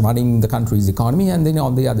pretty much running the country's economy, and then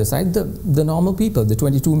on the other side the normal people, the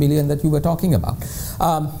 22 million that you were talking about.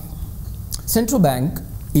 Central bank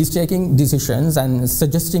is taking decisions and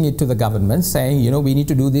suggesting it to the government, saying, we need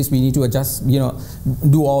to do this, we need to adjust,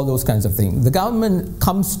 do all those kinds of things. The government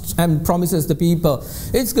comes and promises the people,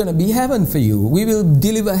 it's going to be heaven for you. We will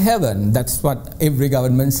deliver heaven. That's what every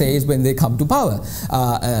government says when they come to power,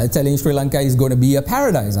 telling Sri Lanka is going to be a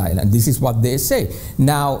paradise island. This is what they say.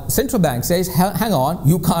 Now, central bank says, hang on,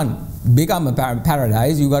 you can't become a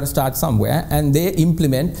paradise, you got to start somewhere, and they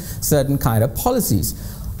implement certain kind of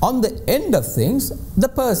policies. On the end of things, the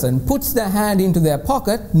person puts their hand into their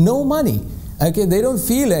pocket, no money. Okay, they don't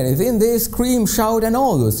feel anything, they scream, shout, and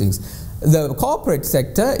all those things. The corporate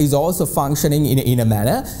sector is also functioning in a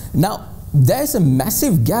manner. Now, there's a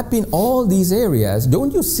massive gap in all these areas.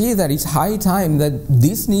 Don't you see that it's high time that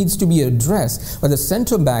this needs to be addressed? But the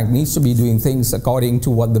central bank needs to be doing things according to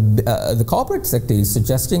what the corporate sector is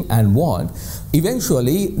suggesting and want.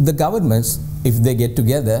 Eventually, the governments, if they get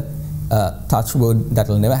together, touch wood, that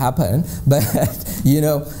will never happen, but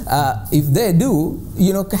if they do,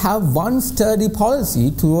 have one sturdy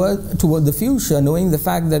policy toward the future, knowing the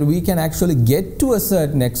fact that we can actually get to a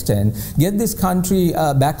certain extent, get this country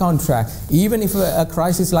back on track, even if a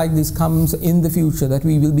crisis like this comes in the future, that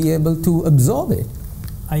we will be able to absorb it.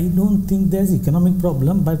 I don't think there's economic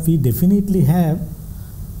problem, but we definitely have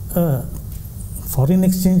a foreign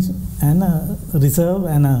exchange and a reserve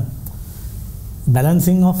and a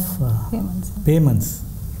balancing of payments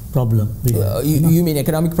problem. You mean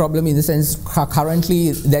economic problem in the sense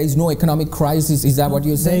currently there is no economic crisis? Is that what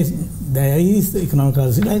you're saying? There is economic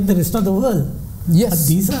crisis like the rest of the world. Yes.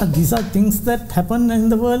 But these are things that happen in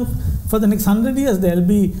the world for the next 100 years. There will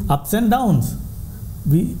be ups and downs.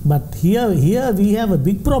 But here we have a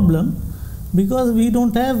big problem because we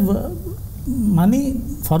don't have money,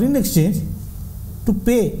 foreign exchange, to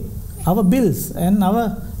pay our bills and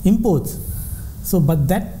our imports. So, but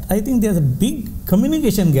that, I think there's a big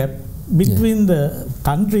communication gap between the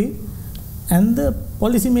country and the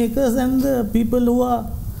policymakers and the people who are,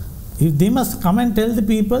 if they must come and tell the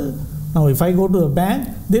people. Now, if I go to a bank,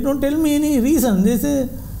 they don't tell me any reason. They say,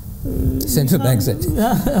 central bank said,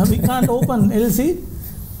 we can't open LC,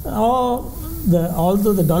 or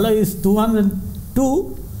although the dollar is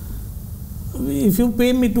 202, if you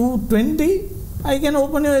pay me 220, I can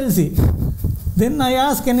open your LC. Then I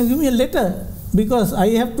ask, can you give me a letter? Because I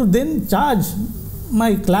have to then charge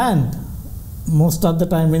my client. Most of the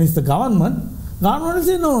time when it's the government will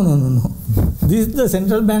say, no. This is the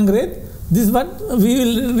central bank rate, this is what we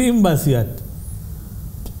will reimburse you at.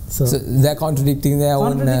 So they're contradicting their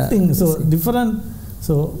own... So different.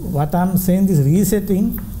 So what I'm saying is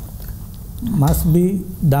resetting must be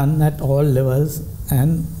done at all levels,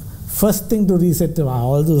 and first thing to reset,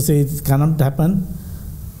 although say it cannot happen,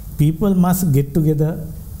 people must get together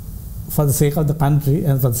for the sake of the country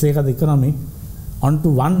and for the sake of the economy onto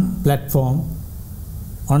one platform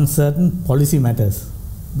on certain policy matters.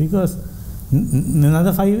 Because in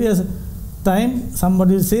another 5 years time,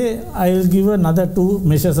 somebody will say, I will give another 2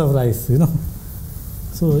 measures of rice,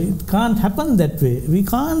 So it can't happen that way. We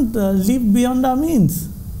can't live beyond our means.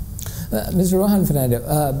 Mr. Rohan Fernando,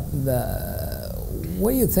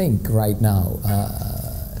 what do you think right now?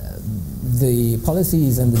 The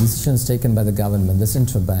policies and the decisions taken by the government, the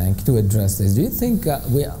central bank, to address this, do you think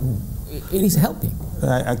it is helping?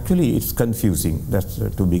 Actually, it's confusing. That's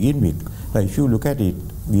to begin with. If you look at it,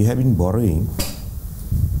 we have been borrowing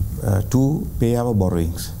to pay our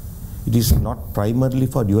borrowings. It is not primarily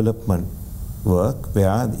for development work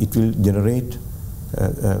where it will generate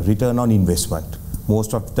return on investment.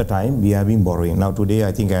 Most of the time we have been borrowing. Now today,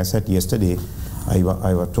 I think as at yesterday, I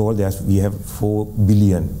was told that we have 4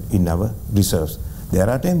 billion in our reserves. There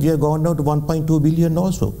are times we have gone down to 1.2 billion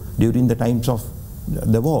also during the times of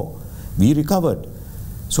the war. We recovered.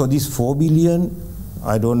 So this 4 billion,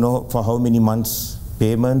 I don't know for how many months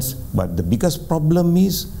payments, but the biggest problem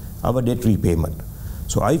is our debt repayment.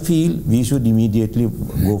 So I feel we should immediately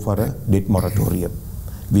go for a debt moratorium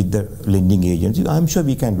with the lending agency. I'm sure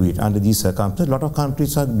we can do it under these circumstances. A lot of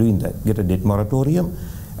countries are doing that. Get a debt moratorium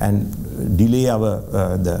and delay our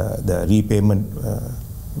the repayment,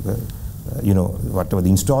 whatever the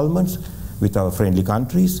installments with our friendly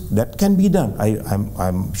countries. That can be done.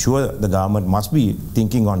 I'm sure the government must be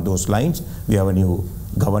thinking on those lines. We have a new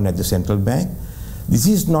governor at the central bank. This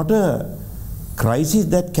is not a crisis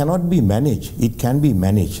that cannot be managed. It can be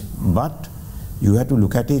managed, but you have to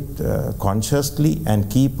look at it consciously and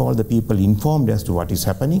keep all the people informed as to what is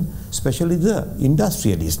happening, especially the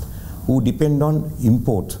industrialists who depend on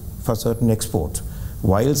import for certain exports.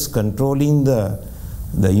 Whilst controlling the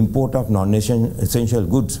import of non-essential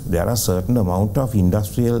goods, there are certain amount of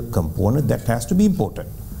industrial component that has to be imported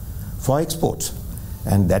for exports.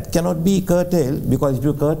 And that cannot be curtailed, because if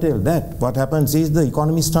you curtail that, what happens is the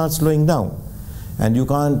economy starts slowing down and you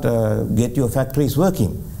can't get your factories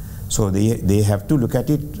working. So they have to look at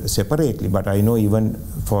it separately. But I know even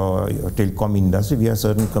for telecom industry, we have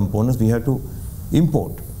certain components we have to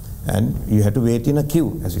import. And you have to wait in a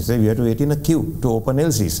queue. As you say, we have to wait in a queue to open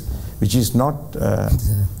LCs, which is not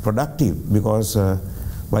productive, because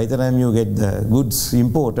by the time you get the goods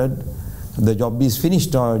imported, the job is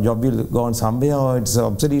finished, or job will go on somewhere, or it's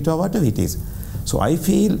obsolete, or whatever it is. So I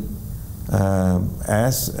feel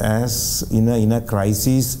as in a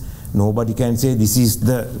crisis, nobody can say this is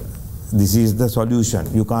the solution.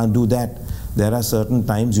 You can't do that. There are certain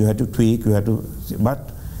times you have to tweak, you have to,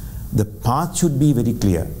 but the path should be very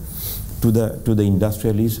clear to the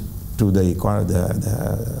industrialists, to the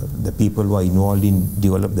people who are involved in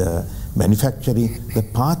develop the manufacturing. The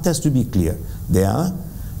path has to be clear.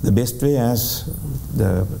 The best way, as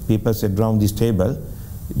the people said around this table,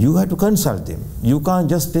 you have to consult them. You can't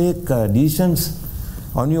just take decisions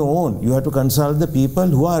on your own. You have to consult the people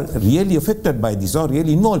who are really affected by this or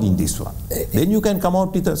really involved in this one. Then you can come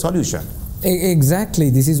out with a solution. Exactly.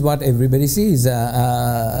 This is what everybody sees.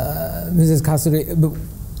 Mrs. Kasturi,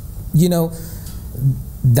 you know,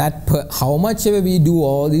 that how much ever we do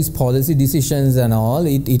all these policy decisions and all,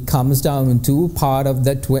 it comes down to part of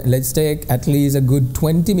that. Let's take at least a good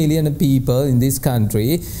 20 million people in this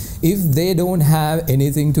country. If they don't have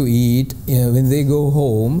anything to eat when they go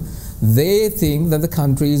home, they think that the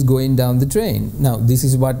country is going down the drain. Now, this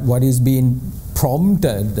is what is being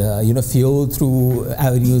prompted, fueled through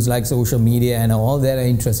avenues like social media and all. There are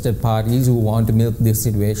interested parties who want to milk this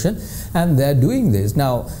situation, and they're doing this.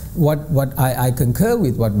 Now, what I concur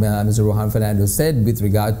with what Mr. Rohan Fernando said with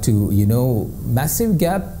regard to, massive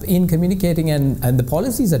gap in communicating, and the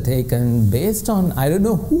policies are taken based on I don't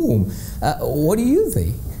know whom. What do you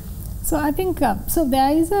think? So I think, so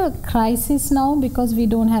there is a crisis now because we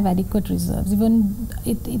don't have adequate reserves. Even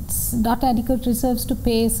it's not adequate reserves to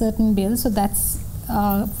pay certain bills, so that's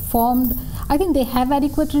formed. I think they have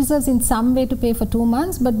adequate reserves in some way to pay for 2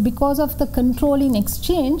 months, but because of the control in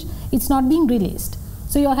exchange, it's not being released.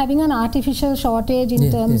 So you're having an artificial shortage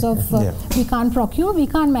in terms of we can't procure, we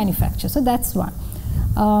can't manufacture. So that's one.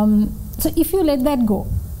 So if you let that go,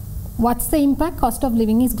 what's the impact? Cost of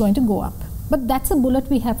living is going to go up. But that's a bullet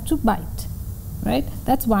we have to bite, right?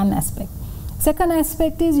 That's one aspect. Second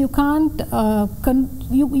aspect is you can't,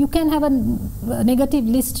 you can have a negative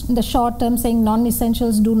list in the short term saying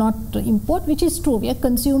non-essentials do not import, which is true. We are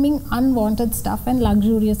consuming unwanted stuff and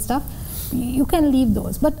luxurious stuff. You can leave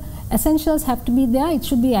those, but essentials have to be there. It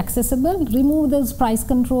should be accessible. Remove those price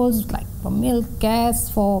controls like for milk,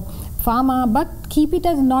 gas, for pharma, but keep it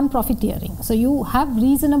as non-profiteering. So you have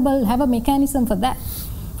have a mechanism for that.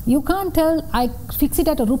 You can't tell, I fix it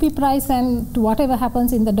at a rupee price, and to whatever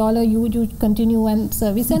happens in the dollar, you continue and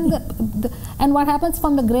service. And and what happens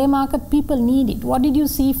from the grey market, people need it. What did you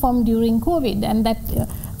see from during COVID and that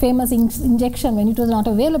famous injection when it was not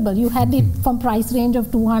available? You had it from price range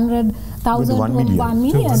of 200,000 to 1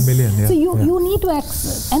 million. So you need to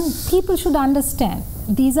access, and people should understand.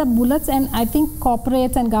 These are bullets, and I think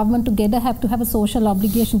corporates and government together have to have a social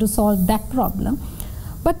obligation to solve that problem.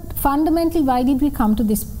 But fundamentally, why did we come to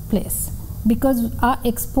this place? Because our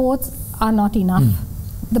exports are not enough.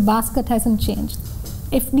 the basket hasn't changed.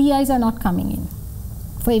 FDIs are not coming in.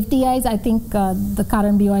 For FDIs, I think the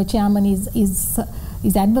current BOI chairman is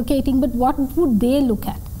advocating, but what would they look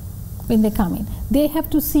at when they come in? They have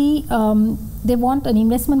to see, they want an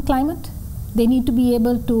investment climate. They need to be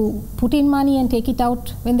able to put in money and take it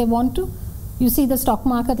out when they want to. You see the stock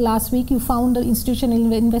market last week, you found the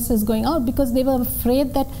institutional investors going out because they were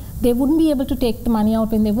afraid that they wouldn't be able to take the money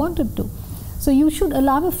out when they wanted to. So you should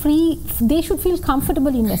allow they should feel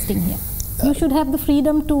comfortable investing here. You should have the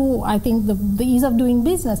freedom to, I think, the ease of doing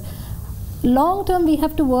business. Long term, we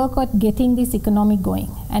have to work at getting this economy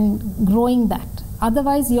going and growing that.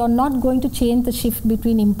 Otherwise, you're not going to change the shift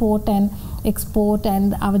between import and export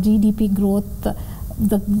and our GDP growth.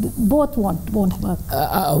 Both won't work.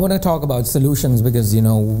 I want to talk about solutions because, you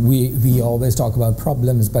know, we always talk about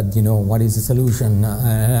problems, but, you know, what is the solution?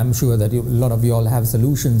 And I'm sure that a lot of you all have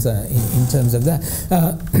solutions in terms of that.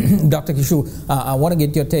 Dr. Kishu, I want to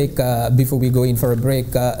get your take before we go in for a break.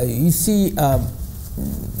 You see,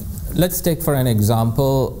 let's take for an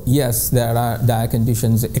example, yes, there are dire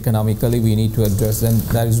conditions economically, we need to address them,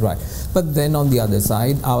 that is right. But then on the other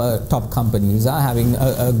side, our top companies are having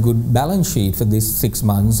a good balance sheet for these 6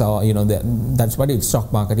 months, or, you know, that's what its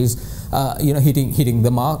stock market is, you know, hitting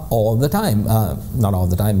the mark all the time. Not all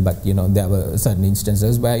the time, but, you know, there were certain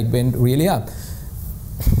instances where it went really up.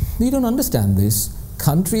 We don't understand this.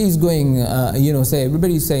 Country is going, you know, say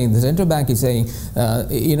everybody's saying, the central bank is saying,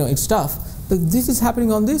 you know, it's tough. But this is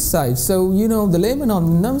happening on this side. So, you know, the layman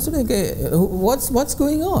on what's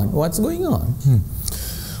going on? What's going on?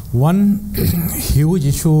 One huge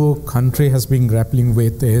issue country has been grappling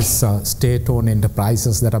with is state-owned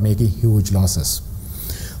enterprises that are making huge losses.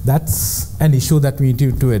 That's an issue that we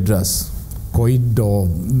need to address. Quid or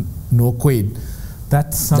no quid.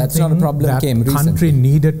 That's something not a problem that country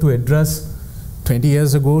needed to address 20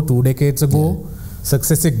 years ago, 2 decades ago. Yeah.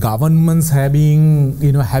 Successive governments having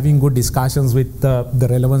good discussions with the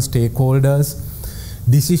relevant stakeholders.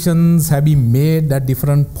 Decisions have been made at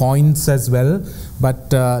different points as well,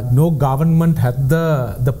 but no government had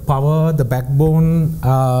the power, the backbone,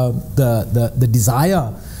 the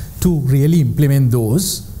desire to really implement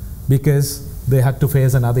those, because they had to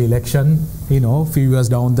face another election, you know, a few years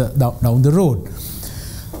down the road.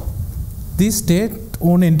 These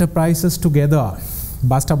state-owned enterprises together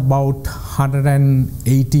bust about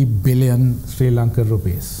 180 billion Sri Lankan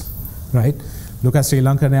rupees, right? Look at Sri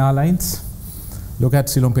Lankan Airlines, look at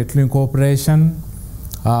Ceylon Petroleum Corporation,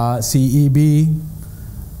 CEB,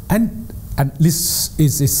 and list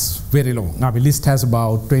is very long. Now the list has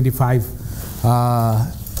about 25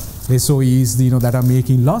 SOEs, you know, that are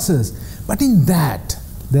making losses. But in that,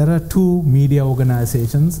 there are 2 media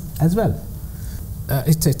organizations as well.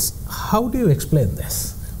 How do you explain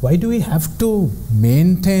this? Why do we have to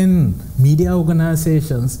maintain media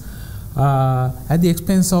organizations at the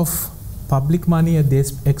expense of public money, at the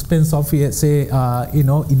expense of, say, you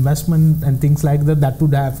know, investment and things like that, that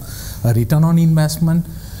would have a return on investment?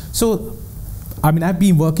 So, I mean, I've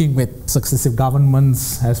been working with successive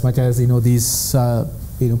governments as much as, you know, these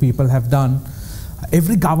you know, people have done.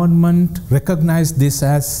 Every government recognized this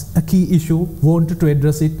as a key issue, wanted to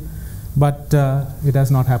address it, but it has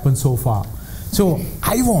not happened so far. So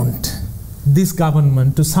I want this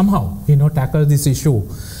government to somehow, you know, tackle this issue,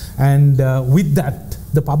 and with that,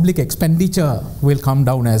 the public expenditure will come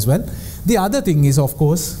down as well. The other thing is, of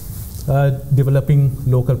course, developing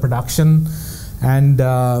local production and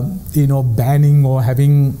you know, banning or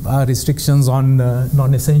having restrictions on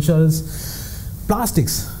non-essentials.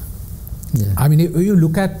 Plastics. Yeah. I mean, you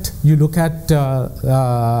look at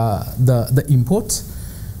the imports,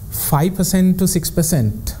 5% to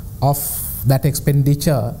 6% of that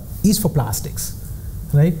expenditure is for plastics,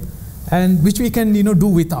 right? And which we can, you know, do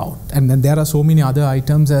without. And then there are so many other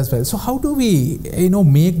items as well. So how do we, you know,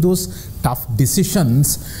 make those tough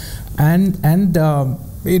decisions and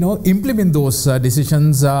you know, implement those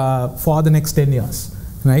decisions for the next 10 years,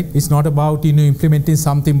 right? It's not about, you know, implementing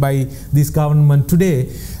something by this government today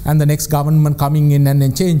and the next government coming in and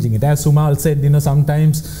then changing it. As Sumal said, you know,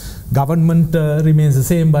 sometimes government remains the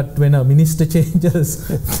same, but when a minister changes,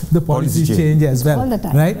 the policies change as well. All the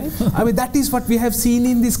time, right? I mean, that is what we have seen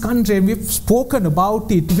in this country. We've spoken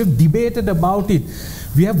about it, we've debated about it.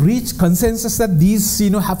 We have reached consensus that these,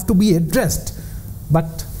 you know, have to be addressed.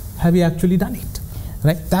 But have we actually done it?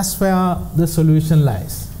 Right? That's where the solution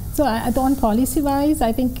lies. So on policy-wise,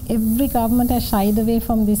 I think every government has shied away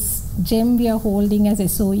from this gem we are holding as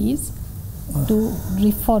SOEs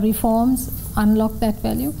for reforms, unlock that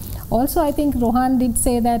value. Also, I think Rohan did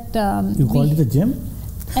say that... you called it a gem?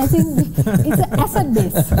 I think it's an asset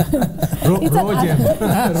base. So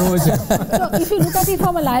if you look at it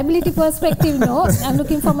from a liability perspective, no. I'm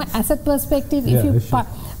looking from an asset perspective. If you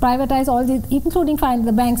privatize all these, including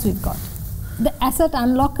the banks we've got, the asset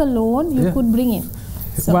unlock a loan you could bring in.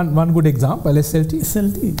 So one good example,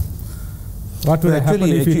 SLT. What would happen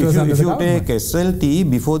if it was under the government? If you take SLT,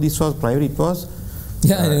 before this was private, it was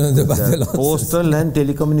the Postal and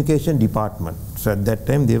Telecommunication Department. So at that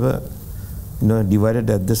time they were divided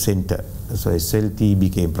at the center. So SLT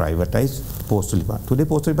became privatized, Postal Department. Today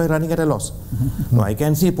Postal Department is running at a loss. Now I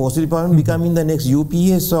can see Postal Department becoming the next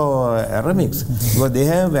UPS or Aramix, because they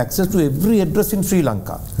have access to every address in Sri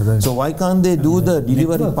Lanka. So why can't they do the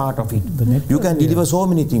delivery part of it? You can deliver so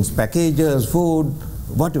many things, packages, food,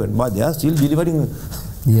 whatever, but they are still delivering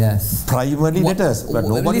primarily letters, but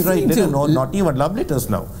nobody writes letters, not even love letters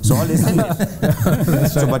now. So all SMS.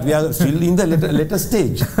 So, but we are still in the letter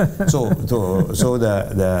stage. So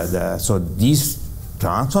this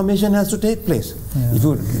transformation has to take place. If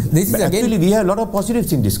you, actually, we have a lot of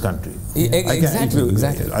positives in this country.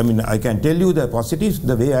 Exactly. I mean, I can tell you the positives.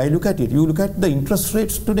 The way I look at it, you look at the interest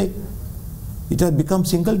rates today. It has become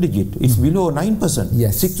single digit. It's below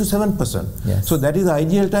 9%, 6 to 7%. So that is the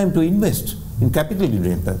ideal time to invest in capital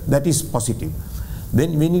investment. That is positive.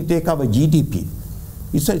 Then when you take our GDP,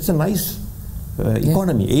 it's a nice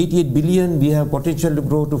economy. 88 billion, we have potential to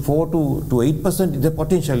grow to 4 to 8%. The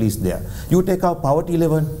potential is there. You take our poverty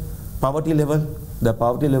level. The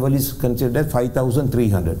poverty level is considered as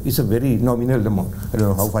 5,300. It's a very nominal amount. I don't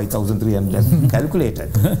know how 5,300 is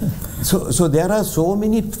calculated. So there are so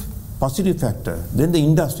many positive factor. Then the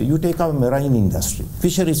industry, you take our marine industry,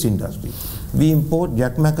 fisheries industry. We import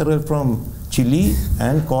jack mackerel from Chile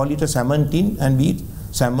and call it a salmon tin, and we eat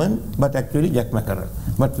salmon, but actually jack mackerel.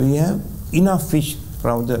 But we have enough fish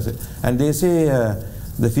around us. And they say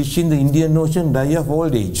the fish in the Indian Ocean die of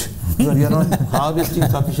old age. We are not harvesting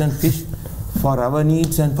sufficient fish for our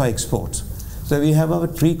needs and for exports. So we have our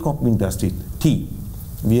tree crop industry, tea.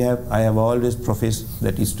 I have always professed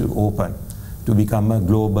that is to open, to become a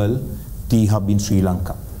global tea hub in Sri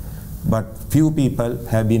Lanka. But few people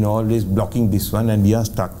have been always blocking this one, and we are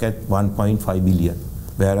stuck at 1.5 billion,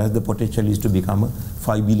 whereas the potential is to become a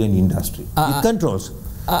 5 billion industry. It controls.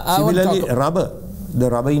 Similarly, rubber. The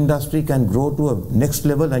rubber industry can grow to a next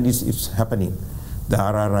level, and it's happening. The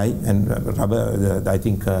RRI and rubber, I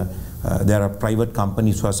think there are private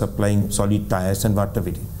companies who are supplying solid tires and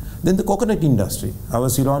whatever. Then the coconut industry. Our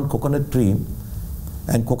Ceylon coconut tree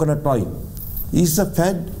and coconut oil is a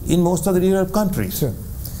fad in most of the developed countries.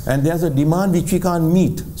 And there's a demand which we can't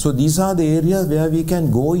meet. So these are the areas where we can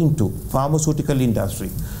go into. Pharmaceutical industry.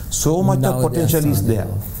 So much of potential is there.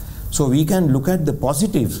 So we can look at the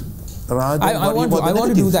positives. I want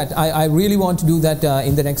to do that. I really want to do that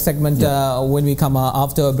in the next segment when we come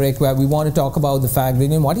after a break, where we want to talk about the fact that,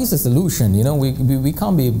 what is the solution? We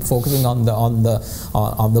can't be focusing on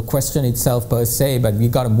the question itself per se, but we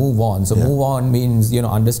got to move on. So move on means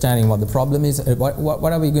understanding what the problem is.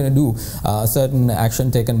 What are we going to do? Certain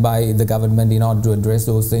action taken by the government in order to address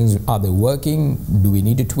those things. Are they working? Do we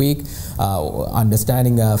need to tweak?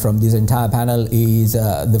 Understanding from this entire panel is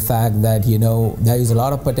the fact that there is a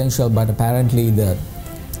lot of potential, but apparently the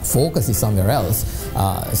focus is somewhere else.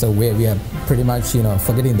 So we are pretty much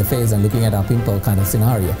forgetting the face and looking at our pimple kind of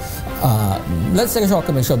scenario. Let's take a short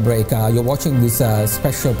commercial break. You're watching this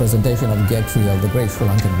special presentation of Get Real, the Great Sri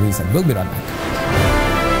Lankan Reset. We'll be right back.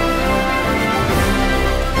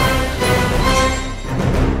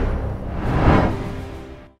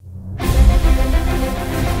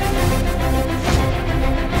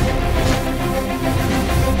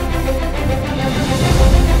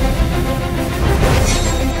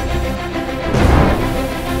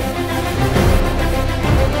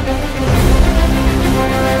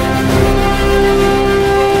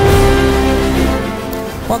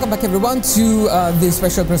 Welcome back everyone to this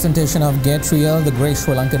special presentation of Get Real, the Great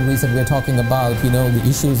Sri Lankan Reset. We're talking about the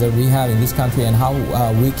issues that we have in this country and how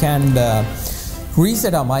we can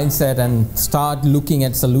reset our mindset and start looking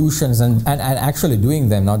at solutions and actually doing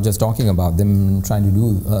them, not just talking about them, trying to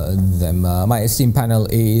do them. My esteemed panel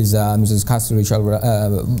is Mrs. Kasturi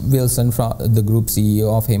Wilson, from the Group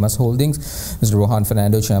CEO of Hemas Holdings, Mr. Rohan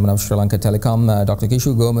Fernando, Chairman of Sri Lanka Telecom, Dr.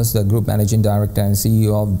 Kishu Gomes, the Group Managing Director and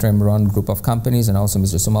CEO of Dreamron Group of Companies, and also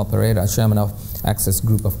Mr. Sumal Perera, Chairman of Access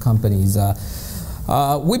Group of Companies.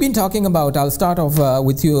 We've been talking about, I'll start off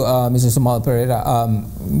with you, Mr. Sumal Perera.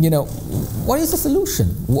 What is the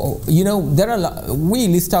solution? We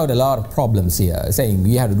list out a lot of problems here, saying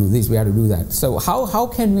we have to do this, we have to do that. So how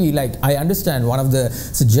can we, I understand one of the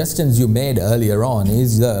suggestions you made earlier on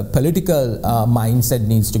is the political mindset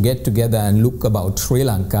needs to get together and look about Sri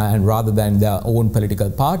Lanka, and rather than their own political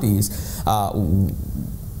parties.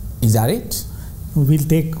 Is that it? We'll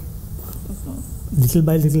take little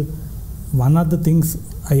by little. One of the things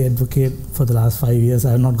I advocate for the last 5 years,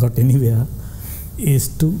 I have not got anywhere, is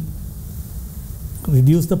to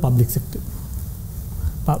reduce the public sector.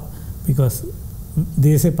 Because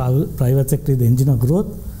they say private sector is the engine of growth,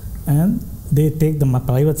 and they take the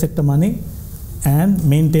private sector money and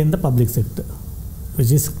maintain the public sector,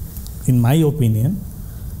 which is, in my opinion,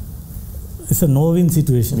 it's a no-win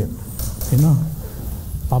situation.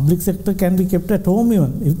 Public sector can be kept at home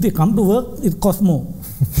even. If they come to work, it costs more.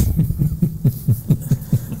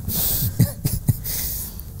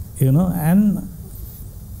 And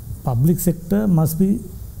public sector must be,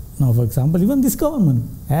 now for example, even this government,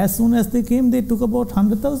 as soon as they came, they took about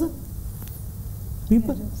 100,000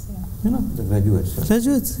 people. The graduates.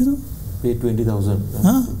 Graduates, Pay 20,000.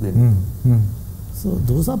 So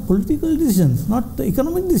those are political decisions, not the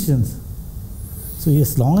economic decisions. So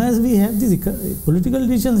as long as we have these political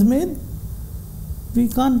decisions made, we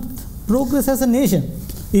can't progress as a nation.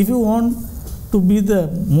 If you want to be the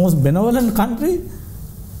most benevolent country,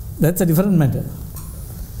 that's a different matter.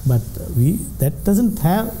 But that doesn't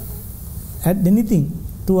add anything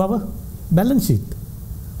to our balance sheet.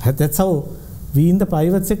 That's how we in the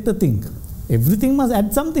private sector think. Everything must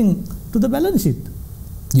add something to the balance sheet.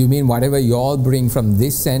 You mean whatever you all bring from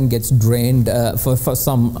this end gets drained for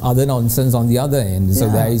some other nonsense on the other end? So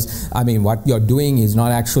there is, what you're doing is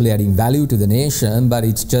not actually adding value to the nation, but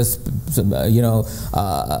it's just,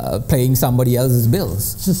 paying somebody else's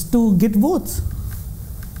bills. Just to get votes,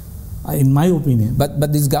 in my opinion.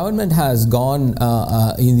 But this government has gone,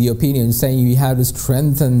 in the opinion, saying we have to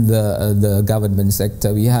strengthen the government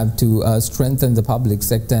sector, we have to strengthen the public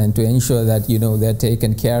sector, and to ensure that they're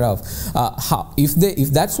taken care of. If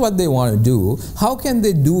that's what they want to do, how can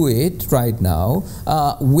they do it right now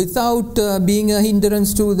without being a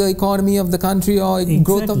hindrance to the economy of the country or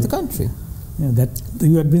growth of the country? That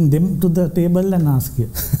you had bring them to the table and ask you.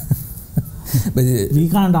 But we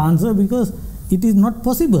can't answer because it is not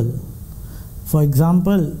possible. For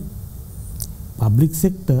example, public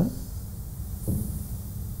sector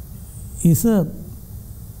is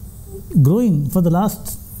growing for the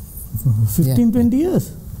last 15-20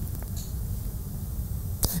 years.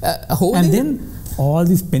 And then all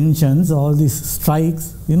these pensions, all these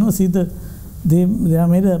strikes, they have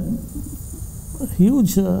made a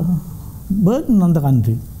huge burden on the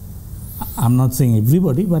country. I'm not saying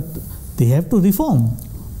everybody, but they have to reform.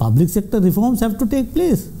 Public sector reforms have to take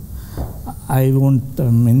place. I won't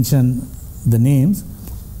mention the names.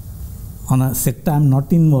 On a sector I'm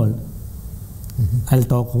not involved. I'll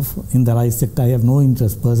talk of in the rice sector. I have no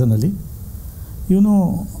interest personally.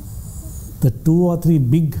 The 2 or 3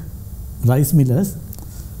 big rice millers,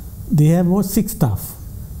 they have about 6 staff.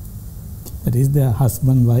 That is their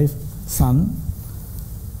husband, wife, son,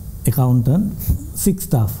 accountant, 6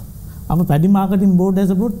 staff. Our paddy marketing board has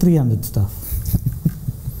about 300 staff.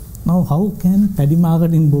 Now, how can paddy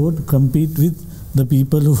marketing board compete with the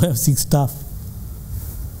people who have 6 staff?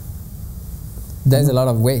 There's a lot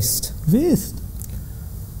of waste.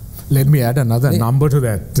 Let me add another number to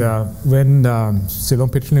that. When Ceylon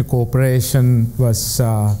Petroleum Corporation was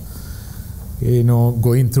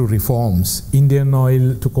going through reforms, Indian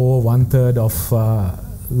Oil took over 1/3 of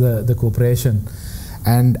the corporation.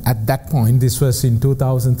 And at that point, this was in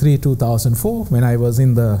 2003-2004, when I was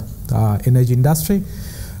in the energy industry,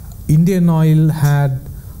 Indian Oil had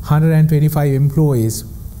 125 employees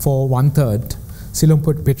for 1/3. Ceylon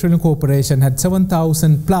Petroleum Corporation had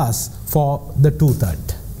 7,000 plus for the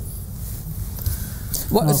 2/3.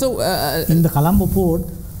 In the Colombo port,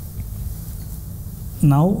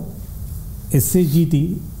 now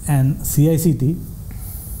SAGT and CICT,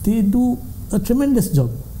 they do a tremendous job.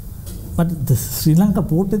 But the Sri Lanka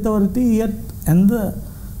Port Authority and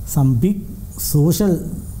some big social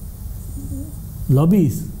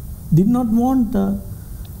lobbies did not want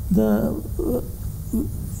the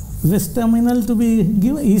West Terminal to be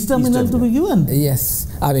given, East Terminal to be given. Yes,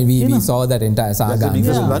 we saw that entire saga. That's the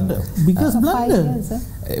biggest blunder. Biggest blunder.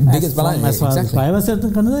 Biggest blunder, as far as private sector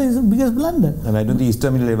is the biggest blunder. And I don't think East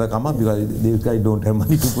Terminal ever come up because these guys don't have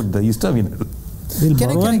money to put the East Terminal.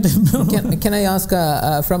 Can I ask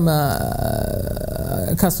from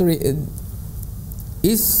Kasturi,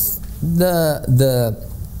 is the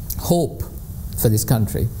hope for this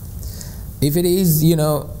country. If it is, you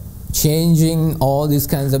know, changing all these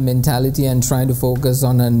kinds of mentality and trying to focus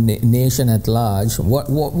on a nation at large,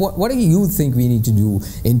 what do you think we need to do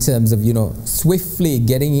in terms of, you know, swiftly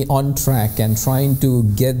getting on track and trying to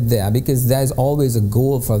get there? Because there's always a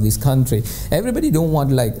goal for this country. Everybody don't want,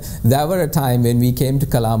 like, there were a time when we came to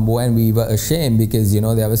Colombo and we were ashamed because, you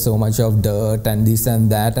know, there was so much of dirt and this and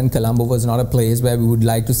that, and Colombo was not a place where we would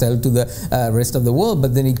like to sell to the rest of the world.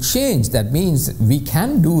 But then it changed. That means we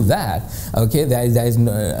can do that. Okay, there is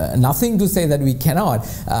nothing to say that we cannot.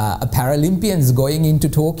 Paralympians going into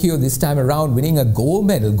Tokyo this time around winning a gold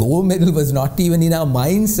medal. Gold medal was not even in our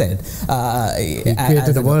mindset. He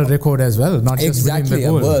created a world record as well, not just winning the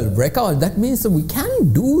gold. A world record. That means that we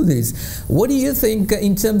can do this. What do you think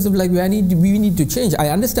in terms of, like, we need to change? I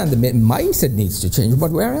understand the mindset needs to change,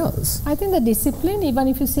 but where else? I think the discipline, even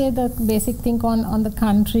if you say the basic thing on the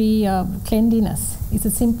country, cleanliness. It's a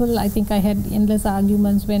simple, I think I had endless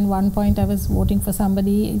arguments when one point I was voting for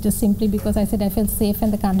somebody just simply because I said I felt safe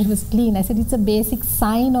and the country was clean. I said it's a basic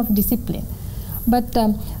sign of discipline. But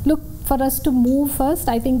look, for us to move first,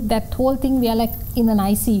 I think that whole thing, we are like in an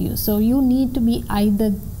ICU. So you need to be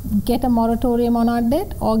either get a moratorium on our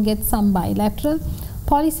debt or get some bilateral.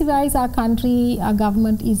 Policy-wise, our country, our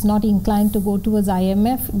government is not inclined to go towards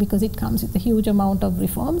IMF because it comes with a huge amount of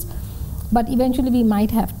reforms. But eventually we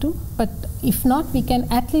might have to. But if not, we can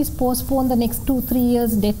at least postpone the next 2-3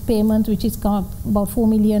 years debt payment, which is about 4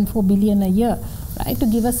 billion a year, right, to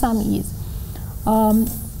give us some ease.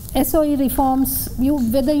 SOE reforms,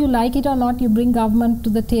 whether you like it or not, you bring government to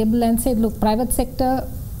the table and say, look, private sector,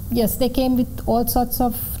 yes, they came with all sorts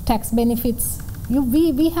of tax benefits.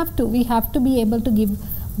 We have to be able to give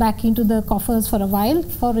back into the coffers for a while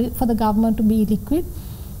for the government to be liquid.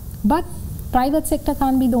 But private sector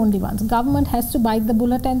can't be the only ones. Government has to bite the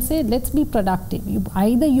bullet and say, let's be productive.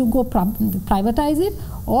 Either you go privatize it,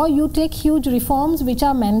 or you take huge reforms which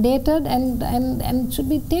are mandated and should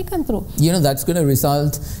be taken through. You know, that's going to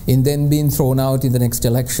result in them being thrown out in the next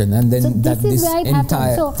election, and then this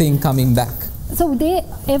entire thing coming back. So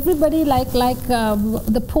everybody like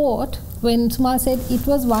the port, when Sumal said it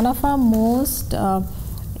was one of our most,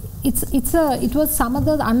 it was some of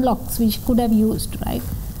the unlocks which could have used, right?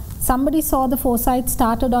 Somebody saw the foresight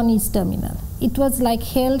started on East Terminal. It was like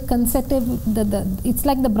held consecutive. It's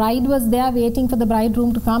like the bride was there waiting for the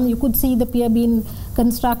bridegroom to come. You could see the pier being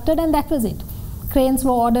constructed, and that was it. Cranes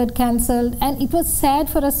were ordered, cancelled, and it was sad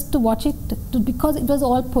for us to watch it because it was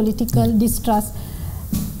all political distrust.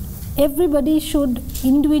 Everybody should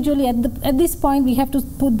individually, at this point, we have to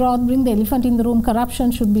bring the elephant in the room.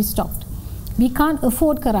 Corruption should be stopped. We can't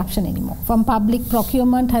afford corruption anymore. From public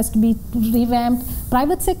procurement has to be revamped.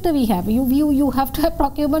 Private sector we have. You have to have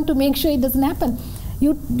procurement to make sure it doesn't happen.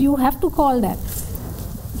 You have to call that.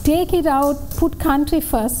 Take it out, put country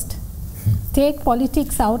first, take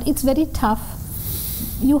politics out. It's very tough.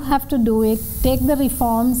 You have to do it. Take the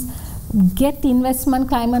reforms, get investment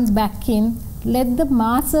climates back in. Let the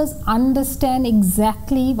masses understand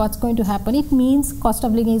exactly what's going to happen. It means cost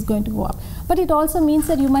of living is going to go up. But it also means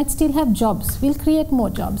that you might still have jobs. We'll create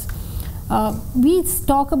more jobs. We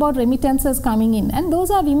talk about remittances coming in, and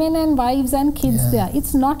those are women and wives and kids there.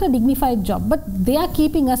 It's not a dignified job, but they are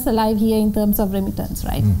keeping us alive here in terms of remittance,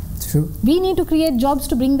 right? True. We need to create jobs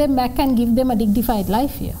to bring them back and give them a dignified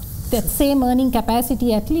life here. That same earning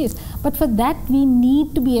capacity at least. But for that, we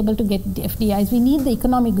need to be able to get FDIs. We need the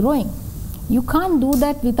economy growing. You can't do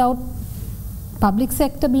that without public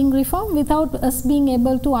sector being reformed, without us being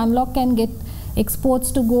able to unlock and get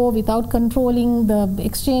exports to go, without controlling the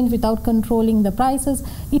exchange, without controlling the prices.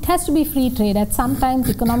 It has to be free trade. At some times,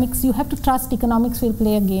 economics, you have to trust economics will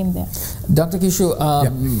play a game there. Dr. Kishu,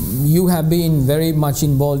 you have been very much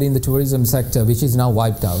involved in the tourism sector, which is now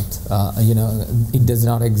wiped out. You know, it does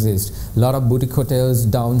not exist. A lot of boutique hotels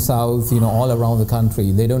down south, you know, all around the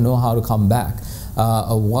country, they don't know how to come back.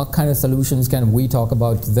 What kind of solutions can we talk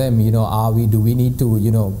about to them? You know, do we need to,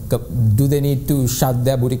 you know, do they need to shut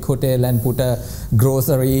their boutique hotel and put a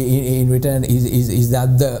grocery in return? Is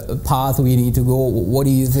that the path we need to go? What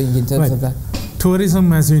do you think in terms of that?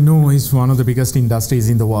 Tourism, as you know, is one of the biggest industries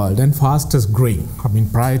in the world and fastest growing. I mean,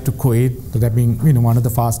 prior to COVID, that being, you know, one of the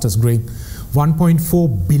fastest growing.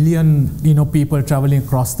 1.4 billion, you know, people traveling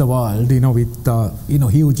across the world, you know, with, you know,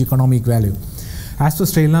 huge economic value. As for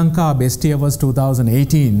Sri Lanka, our best year was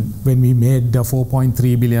 2018 when we made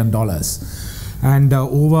 $4.3 billion. And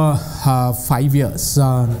over 5 years,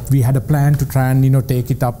 we had a plan to try and, you know,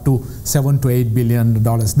 take it up to $7 to $8 billion.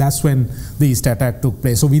 That's when the East attack took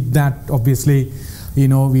place. So with that, obviously, you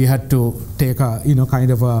know, we had to take a, you know,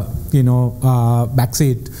 kind of a, you know,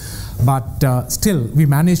 backseat. But still, we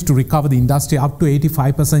managed to recover the industry up to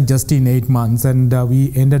 85% just in 8 months, and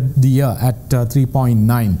we ended the year at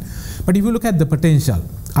 3.9. But if you look at the potential,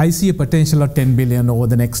 I see a potential of 10 billion over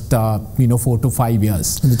the next 4 to 5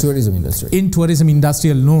 years. In the tourism industry? In tourism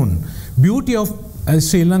industry alone. Beauty of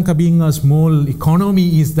Sri Lanka being a small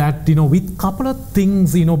economy is that, with couple of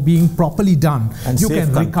things, being properly done, and you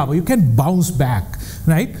can recover, you can bounce back,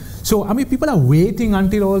 right? So, I mean, people are waiting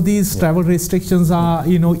until all these travel restrictions are,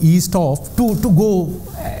 eased off to go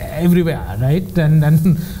everywhere, right? And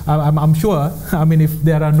I'm sure, I mean, if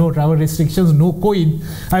there are no travel restrictions, no COVID,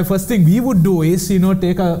 first thing we would do is,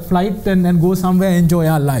 take a flight and go somewhere, enjoy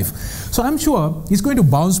our life. So I'm sure it's going to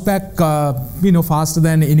bounce back, faster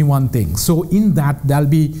than any one thing. So in that, there'll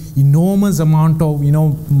be enormous amount of,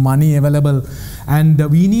 money available, and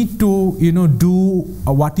we need to, do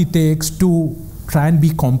what it takes to try and be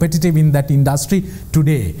competitive in that industry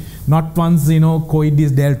today, not once COVID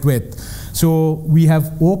is dealt with. So we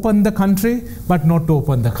have opened the country, but not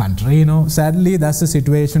opened the country. Sadly, that's the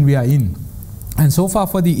situation we are in. And so far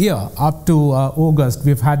for the year, up to August,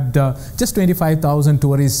 we've had just 25,000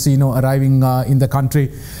 tourists, arriving in the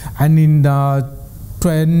country, and in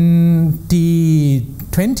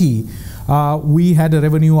 2020. We had a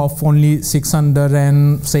revenue of only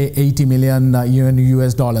 680 million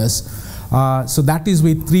US dollars. So that is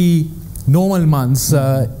with 3 normal months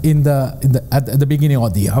at the beginning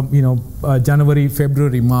of the year, January,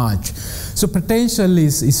 February, March. So potential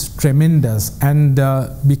is tremendous, and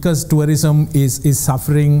because tourism is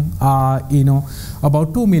suffering,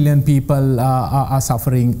 about 2 million people are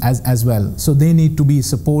suffering as well. So they need to be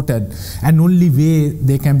supported, and only way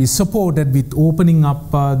they can be supported with opening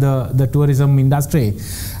up the tourism industry,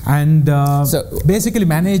 and so basically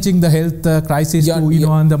managing the health crisis to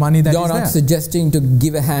earn the money that is there. You're not suggesting to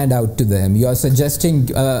give a handout to them. You're suggesting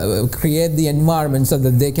create the environment so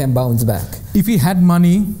that they can bounce back. If we had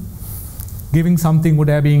money, giving something would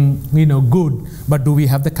have been good, but do we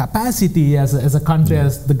have the capacity as a country,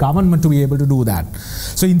 as the government, to be able to do that?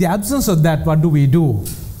 So in the absence of that, what do? We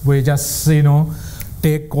just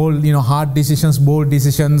take all hard decisions, bold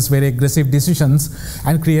decisions, very aggressive decisions,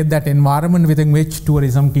 and create that environment within which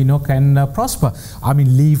tourism can prosper. I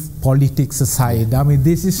mean, leave politics aside. I mean,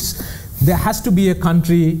 there has to be a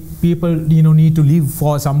country, people need to live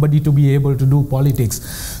for somebody to be able to do politics.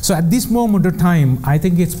 So at this moment of time, I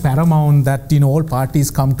think it's paramount that all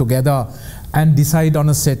parties come together and decide on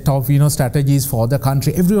a set of strategies for the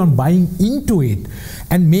country, everyone buying into it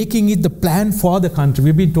and making it the plan for the country.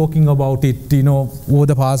 We've been talking about it over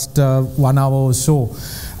the past 1 hour or so,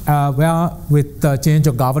 where with change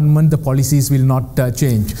of government, the policies will not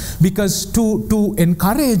change, because to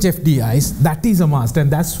encourage FDIs, that is a must,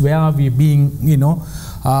 and that's where we're being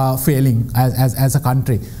failing as a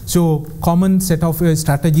country. So common set of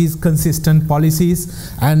strategies, consistent policies,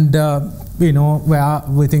 and where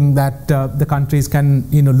we think that the countries can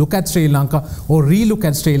look at Sri Lanka or relook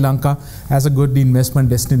at Sri Lanka as a good investment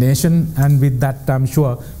destination, and with that I'm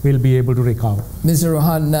sure we'll be able to recover. Mr.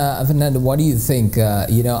 Rohan, Fernando, what do you think?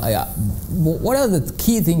 What are the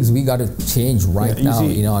key things we got to change right now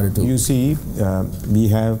in order to? You see, we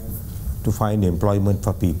have to find employment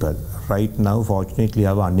for people. Right now, fortunately,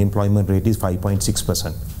 our unemployment rate is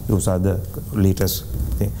 5.6%. Those are the latest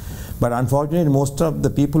things. But unfortunately, most of the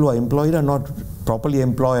people who are employed are not properly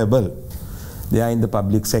employable. They are in the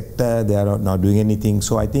public sector, they are not doing anything.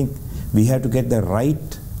 So I think we have to get the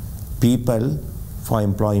right people for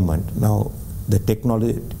employment. Now, the tech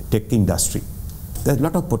industry, there's a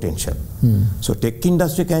lot of potential. So tech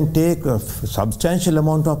industry can take a substantial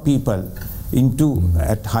amount of people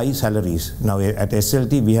at high salaries. Now at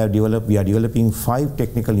SLT we are developing 5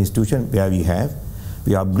 technical institutions where we are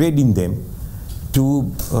upgrading them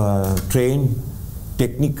to train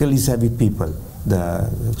technically savvy people, the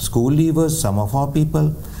school leavers, some of our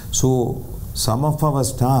people. So some of our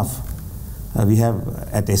staff, we have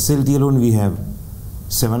at SLT alone we have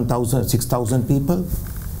 6,000 people,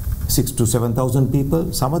 6,000 to 7,000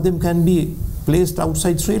 people. Some of them can be placed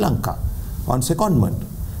outside Sri Lanka on secondment.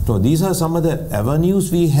 So these are some of the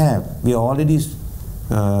avenues we have. We have already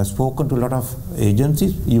spoken to a lot of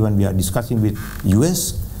agencies. Even we are discussing with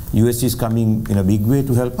US. US is coming in a big way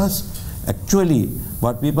to help us. Actually,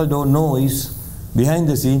 what people don't know is behind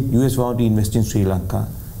the scene, US want to invest in Sri Lanka.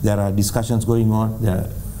 There are discussions going on. They are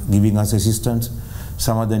giving us assistance.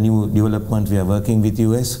 Some of the new developments we are working with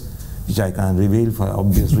US, which I can't reveal for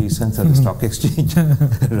obvious reasons at the stock exchange.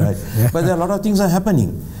 Right. Yeah. But there are a lot of things are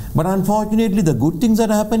happening. But unfortunately, the good things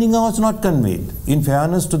that are happening are not conveyed. In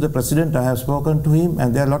fairness to the President, I have spoken to him,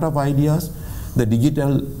 and there are a lot of ideas. The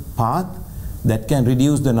digital path, that can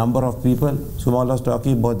reduce the number of people. Sumal was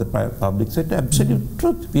talking about the public sector. Absolute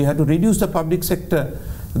truth. We have to reduce the public sector,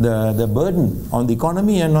 the burden on the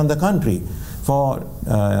economy and on the country. For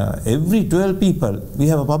every 12 people, we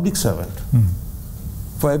have a public servant.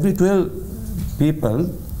 For every 12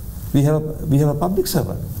 people, we have a public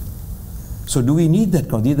servant. So do we need that?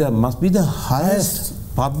 There must be the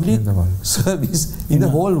highest public service in the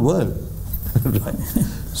whole world. Right.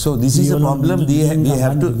 So this is a problem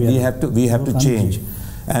we have to change.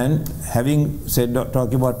 And having said,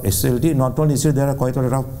 talking about SLT, not only SLT, there are quite a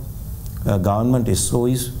lot of government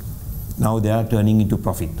SOEs. Now they are turning into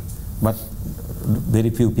profit, but very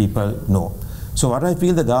few people know. So what I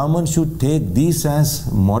feel, the government should take these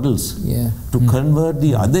as models to convert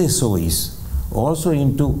the other SOEs also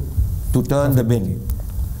into, to turn the bend,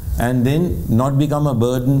 and then not become a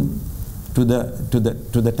burden to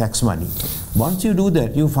the tax money. Once you do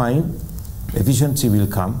that, you find efficiency will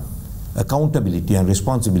come, accountability and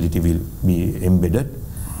responsibility will be embedded.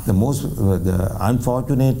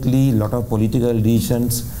 Unfortunately, a lot of political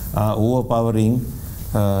decisions are overpowering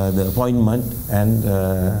the appointment, and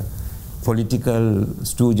political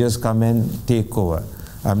stooges come and take over.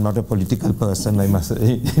 I'm not a political person, I must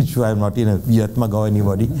ensure I'm not in a Vietnam or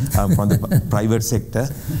anybody. I'm from the private sector,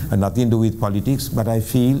 and nothing to do with politics, but I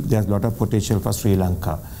feel there's a lot of potential for Sri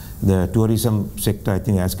Lanka. The tourism sector, I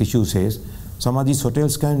think, as Kishu says, some of these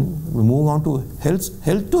hotels can move on to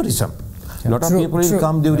health tourism. A lot of people will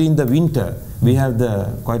come during the winter. We have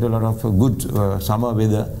quite a lot of good summer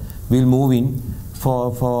weather. We'll move in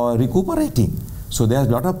for recuperating. So there's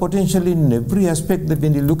a lot of potential in every aspect that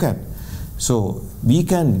when you look at. So we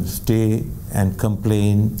can stay and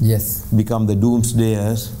complain, become the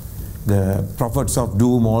doomsdayers, the prophets of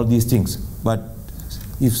doom, all these things. But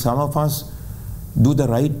if some of us do the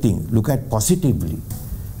right thing, look at positively,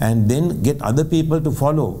 and then get other people to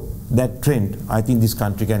follow that trend, I think this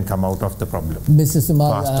country can come out of the problem. Mr.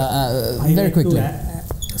 Sumal, very quickly.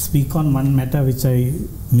 To speak on one matter which I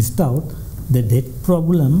missed out. The debt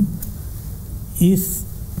problem is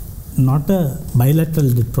not a bilateral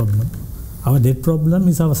debt problem. Our debt problem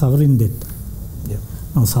is our sovereign debt.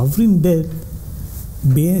 Now, sovereign debt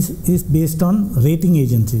is based on rating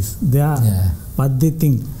agencies. They are what they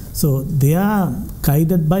think. So they are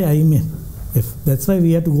guided by IMF. That's why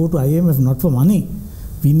we have to go to IMF, not for money.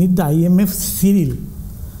 We need the IMF seal.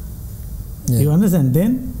 You understand?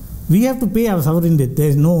 Then we have to pay our sovereign debt. There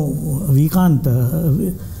is no, we can't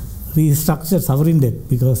restructure sovereign debt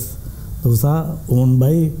because those are owned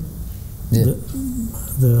by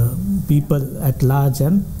the people at large,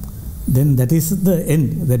 and then that is the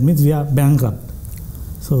end. That means we are bankrupt.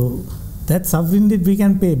 So that sovereign debt we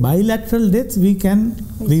can pay. Bilateral debts we can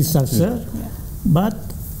restructure, but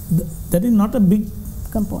that is not a big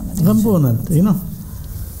component, you know.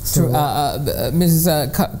 True.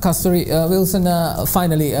 Mrs. Kasturi, Wilson,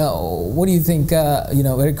 finally, what do you think,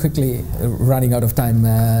 very quickly, running out of time,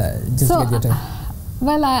 just to get your time?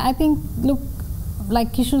 Well, I think, look,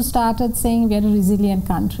 like Kishu started saying, we are a resilient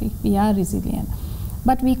country. We are resilient.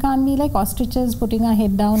 But we can't be like ostriches putting our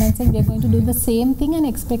head down and saying we are going to do the same thing and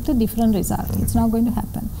expect a different result. It's not going to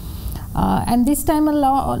happen. And this time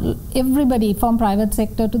everybody from private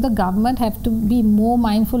sector to the government have to be more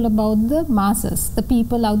mindful about the masses, the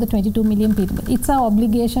people out, the 22 million people. It's our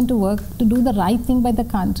obligation to work, to do the right thing by the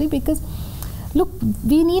country, because look,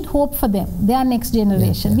 we need hope for them. They are next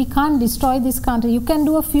generation. We can't destroy this country. You can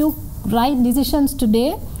do a few right decisions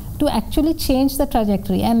today to actually change the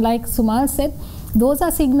trajectory. And like Sumal said, those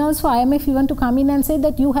are signals for IMF even to come in and say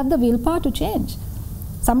that you have the willpower to change.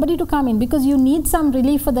 Somebody to come in, because you need some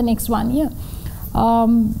relief for the next 1 year.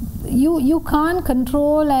 You can't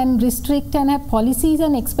control and restrict and have policies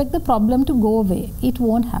and expect the problem to go away. It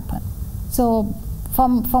won't happen. So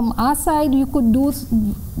from our side, you could do,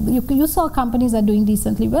 you saw companies are doing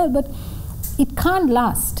decently well, but it can't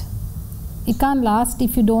last. It can't last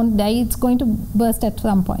if you don't die. It's going to burst at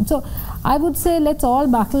some point. So I would say let's all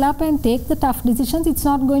buckle up and take the tough decisions. It's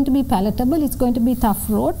not going to be palatable. It's going to be a tough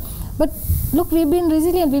road. But look, we've been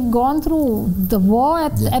resilient. We've gone through the war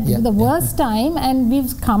at the worst time, and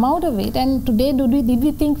we've come out of it. And today, did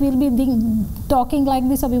we think we'll be talking like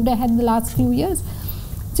this, or we would have had the last few years?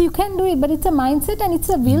 So you can do it, but it's a mindset and it's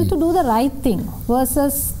a will to do the right thing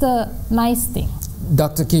versus the nice thing.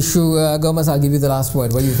 Dr. Kishu, Gomes, I'll give you the last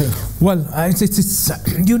word. What do you think? Well,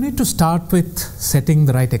 you need to start with setting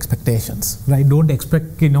the right expectations, right? Don't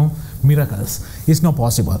expect, miracles. It's not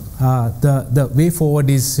possible. The way forward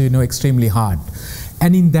is, extremely hard.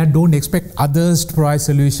 And in that, don't expect others to provide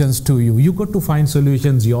solutions to you. You got to find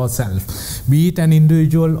solutions yourself. Be it an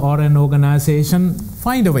individual or an organization,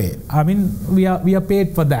 find a way. I mean, we are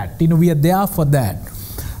paid for that. We are there for that.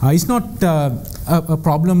 It's not a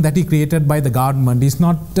problem that is created by the government. It's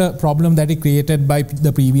not a problem that is created by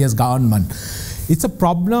the previous government. It's a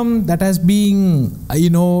problem that has been,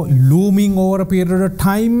 looming over a period of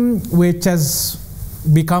time, which has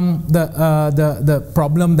become the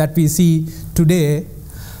problem that we see today,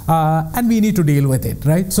 and we need to deal with it,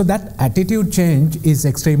 right? So that attitude change is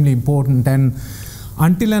extremely important, and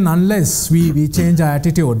until and unless we change our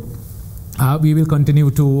attitude, we will continue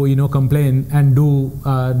to complain and do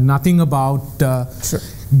nothing about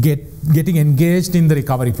getting engaged in the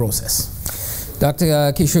recovery process. Dr.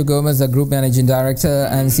 Kishu Gomes, the Group Managing Director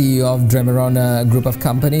and CEO of Dreamron Group of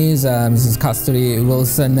Companies. Mrs. Kasturi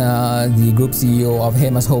Wilson, the Group CEO of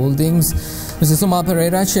Hemas Holdings. Mr. Sumal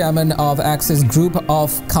Perera, Chairman of Access Group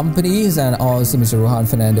of Companies. And also Mr. Rohan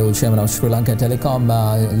Fernando, Chairman of Sri Lanka Telecom.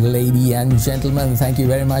 Ladies and gentlemen, thank you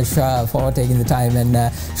very much for taking the time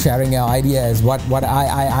and sharing your ideas. What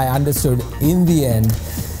I understood in the end,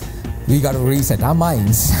 we got to reset our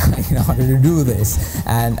minds in order to do this,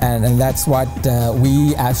 and that's what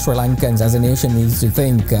we as Sri Lankans, as a nation, needs to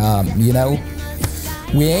think.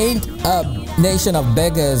 We ain't a nation of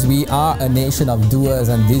beggars, we are a nation of doers,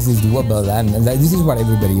 and this is doable, and this is what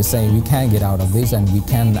everybody is saying. We can get out of this, and we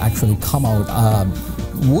can actually come out.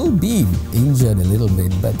 We'll be injured a little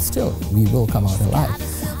bit, but still we will come out alive.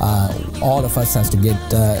 All of us has to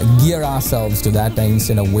gear ourselves to that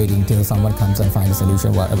instead of waiting till someone comes and finds a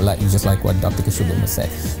solution, just like what Dr. Kishu said.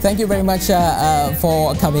 Thank you very much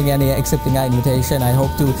for coming and accepting our invitation. I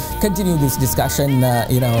hope to continue this discussion.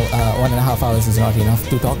 1.5 hours is not enough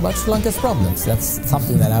to talk about Sri Lanka's problems. That's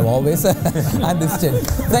something that I've always understood.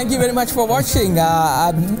 Thank you very much for watching.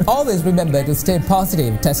 Always remember to stay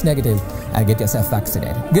positive, test negative, and get yourself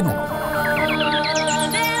vaccinated. Good night.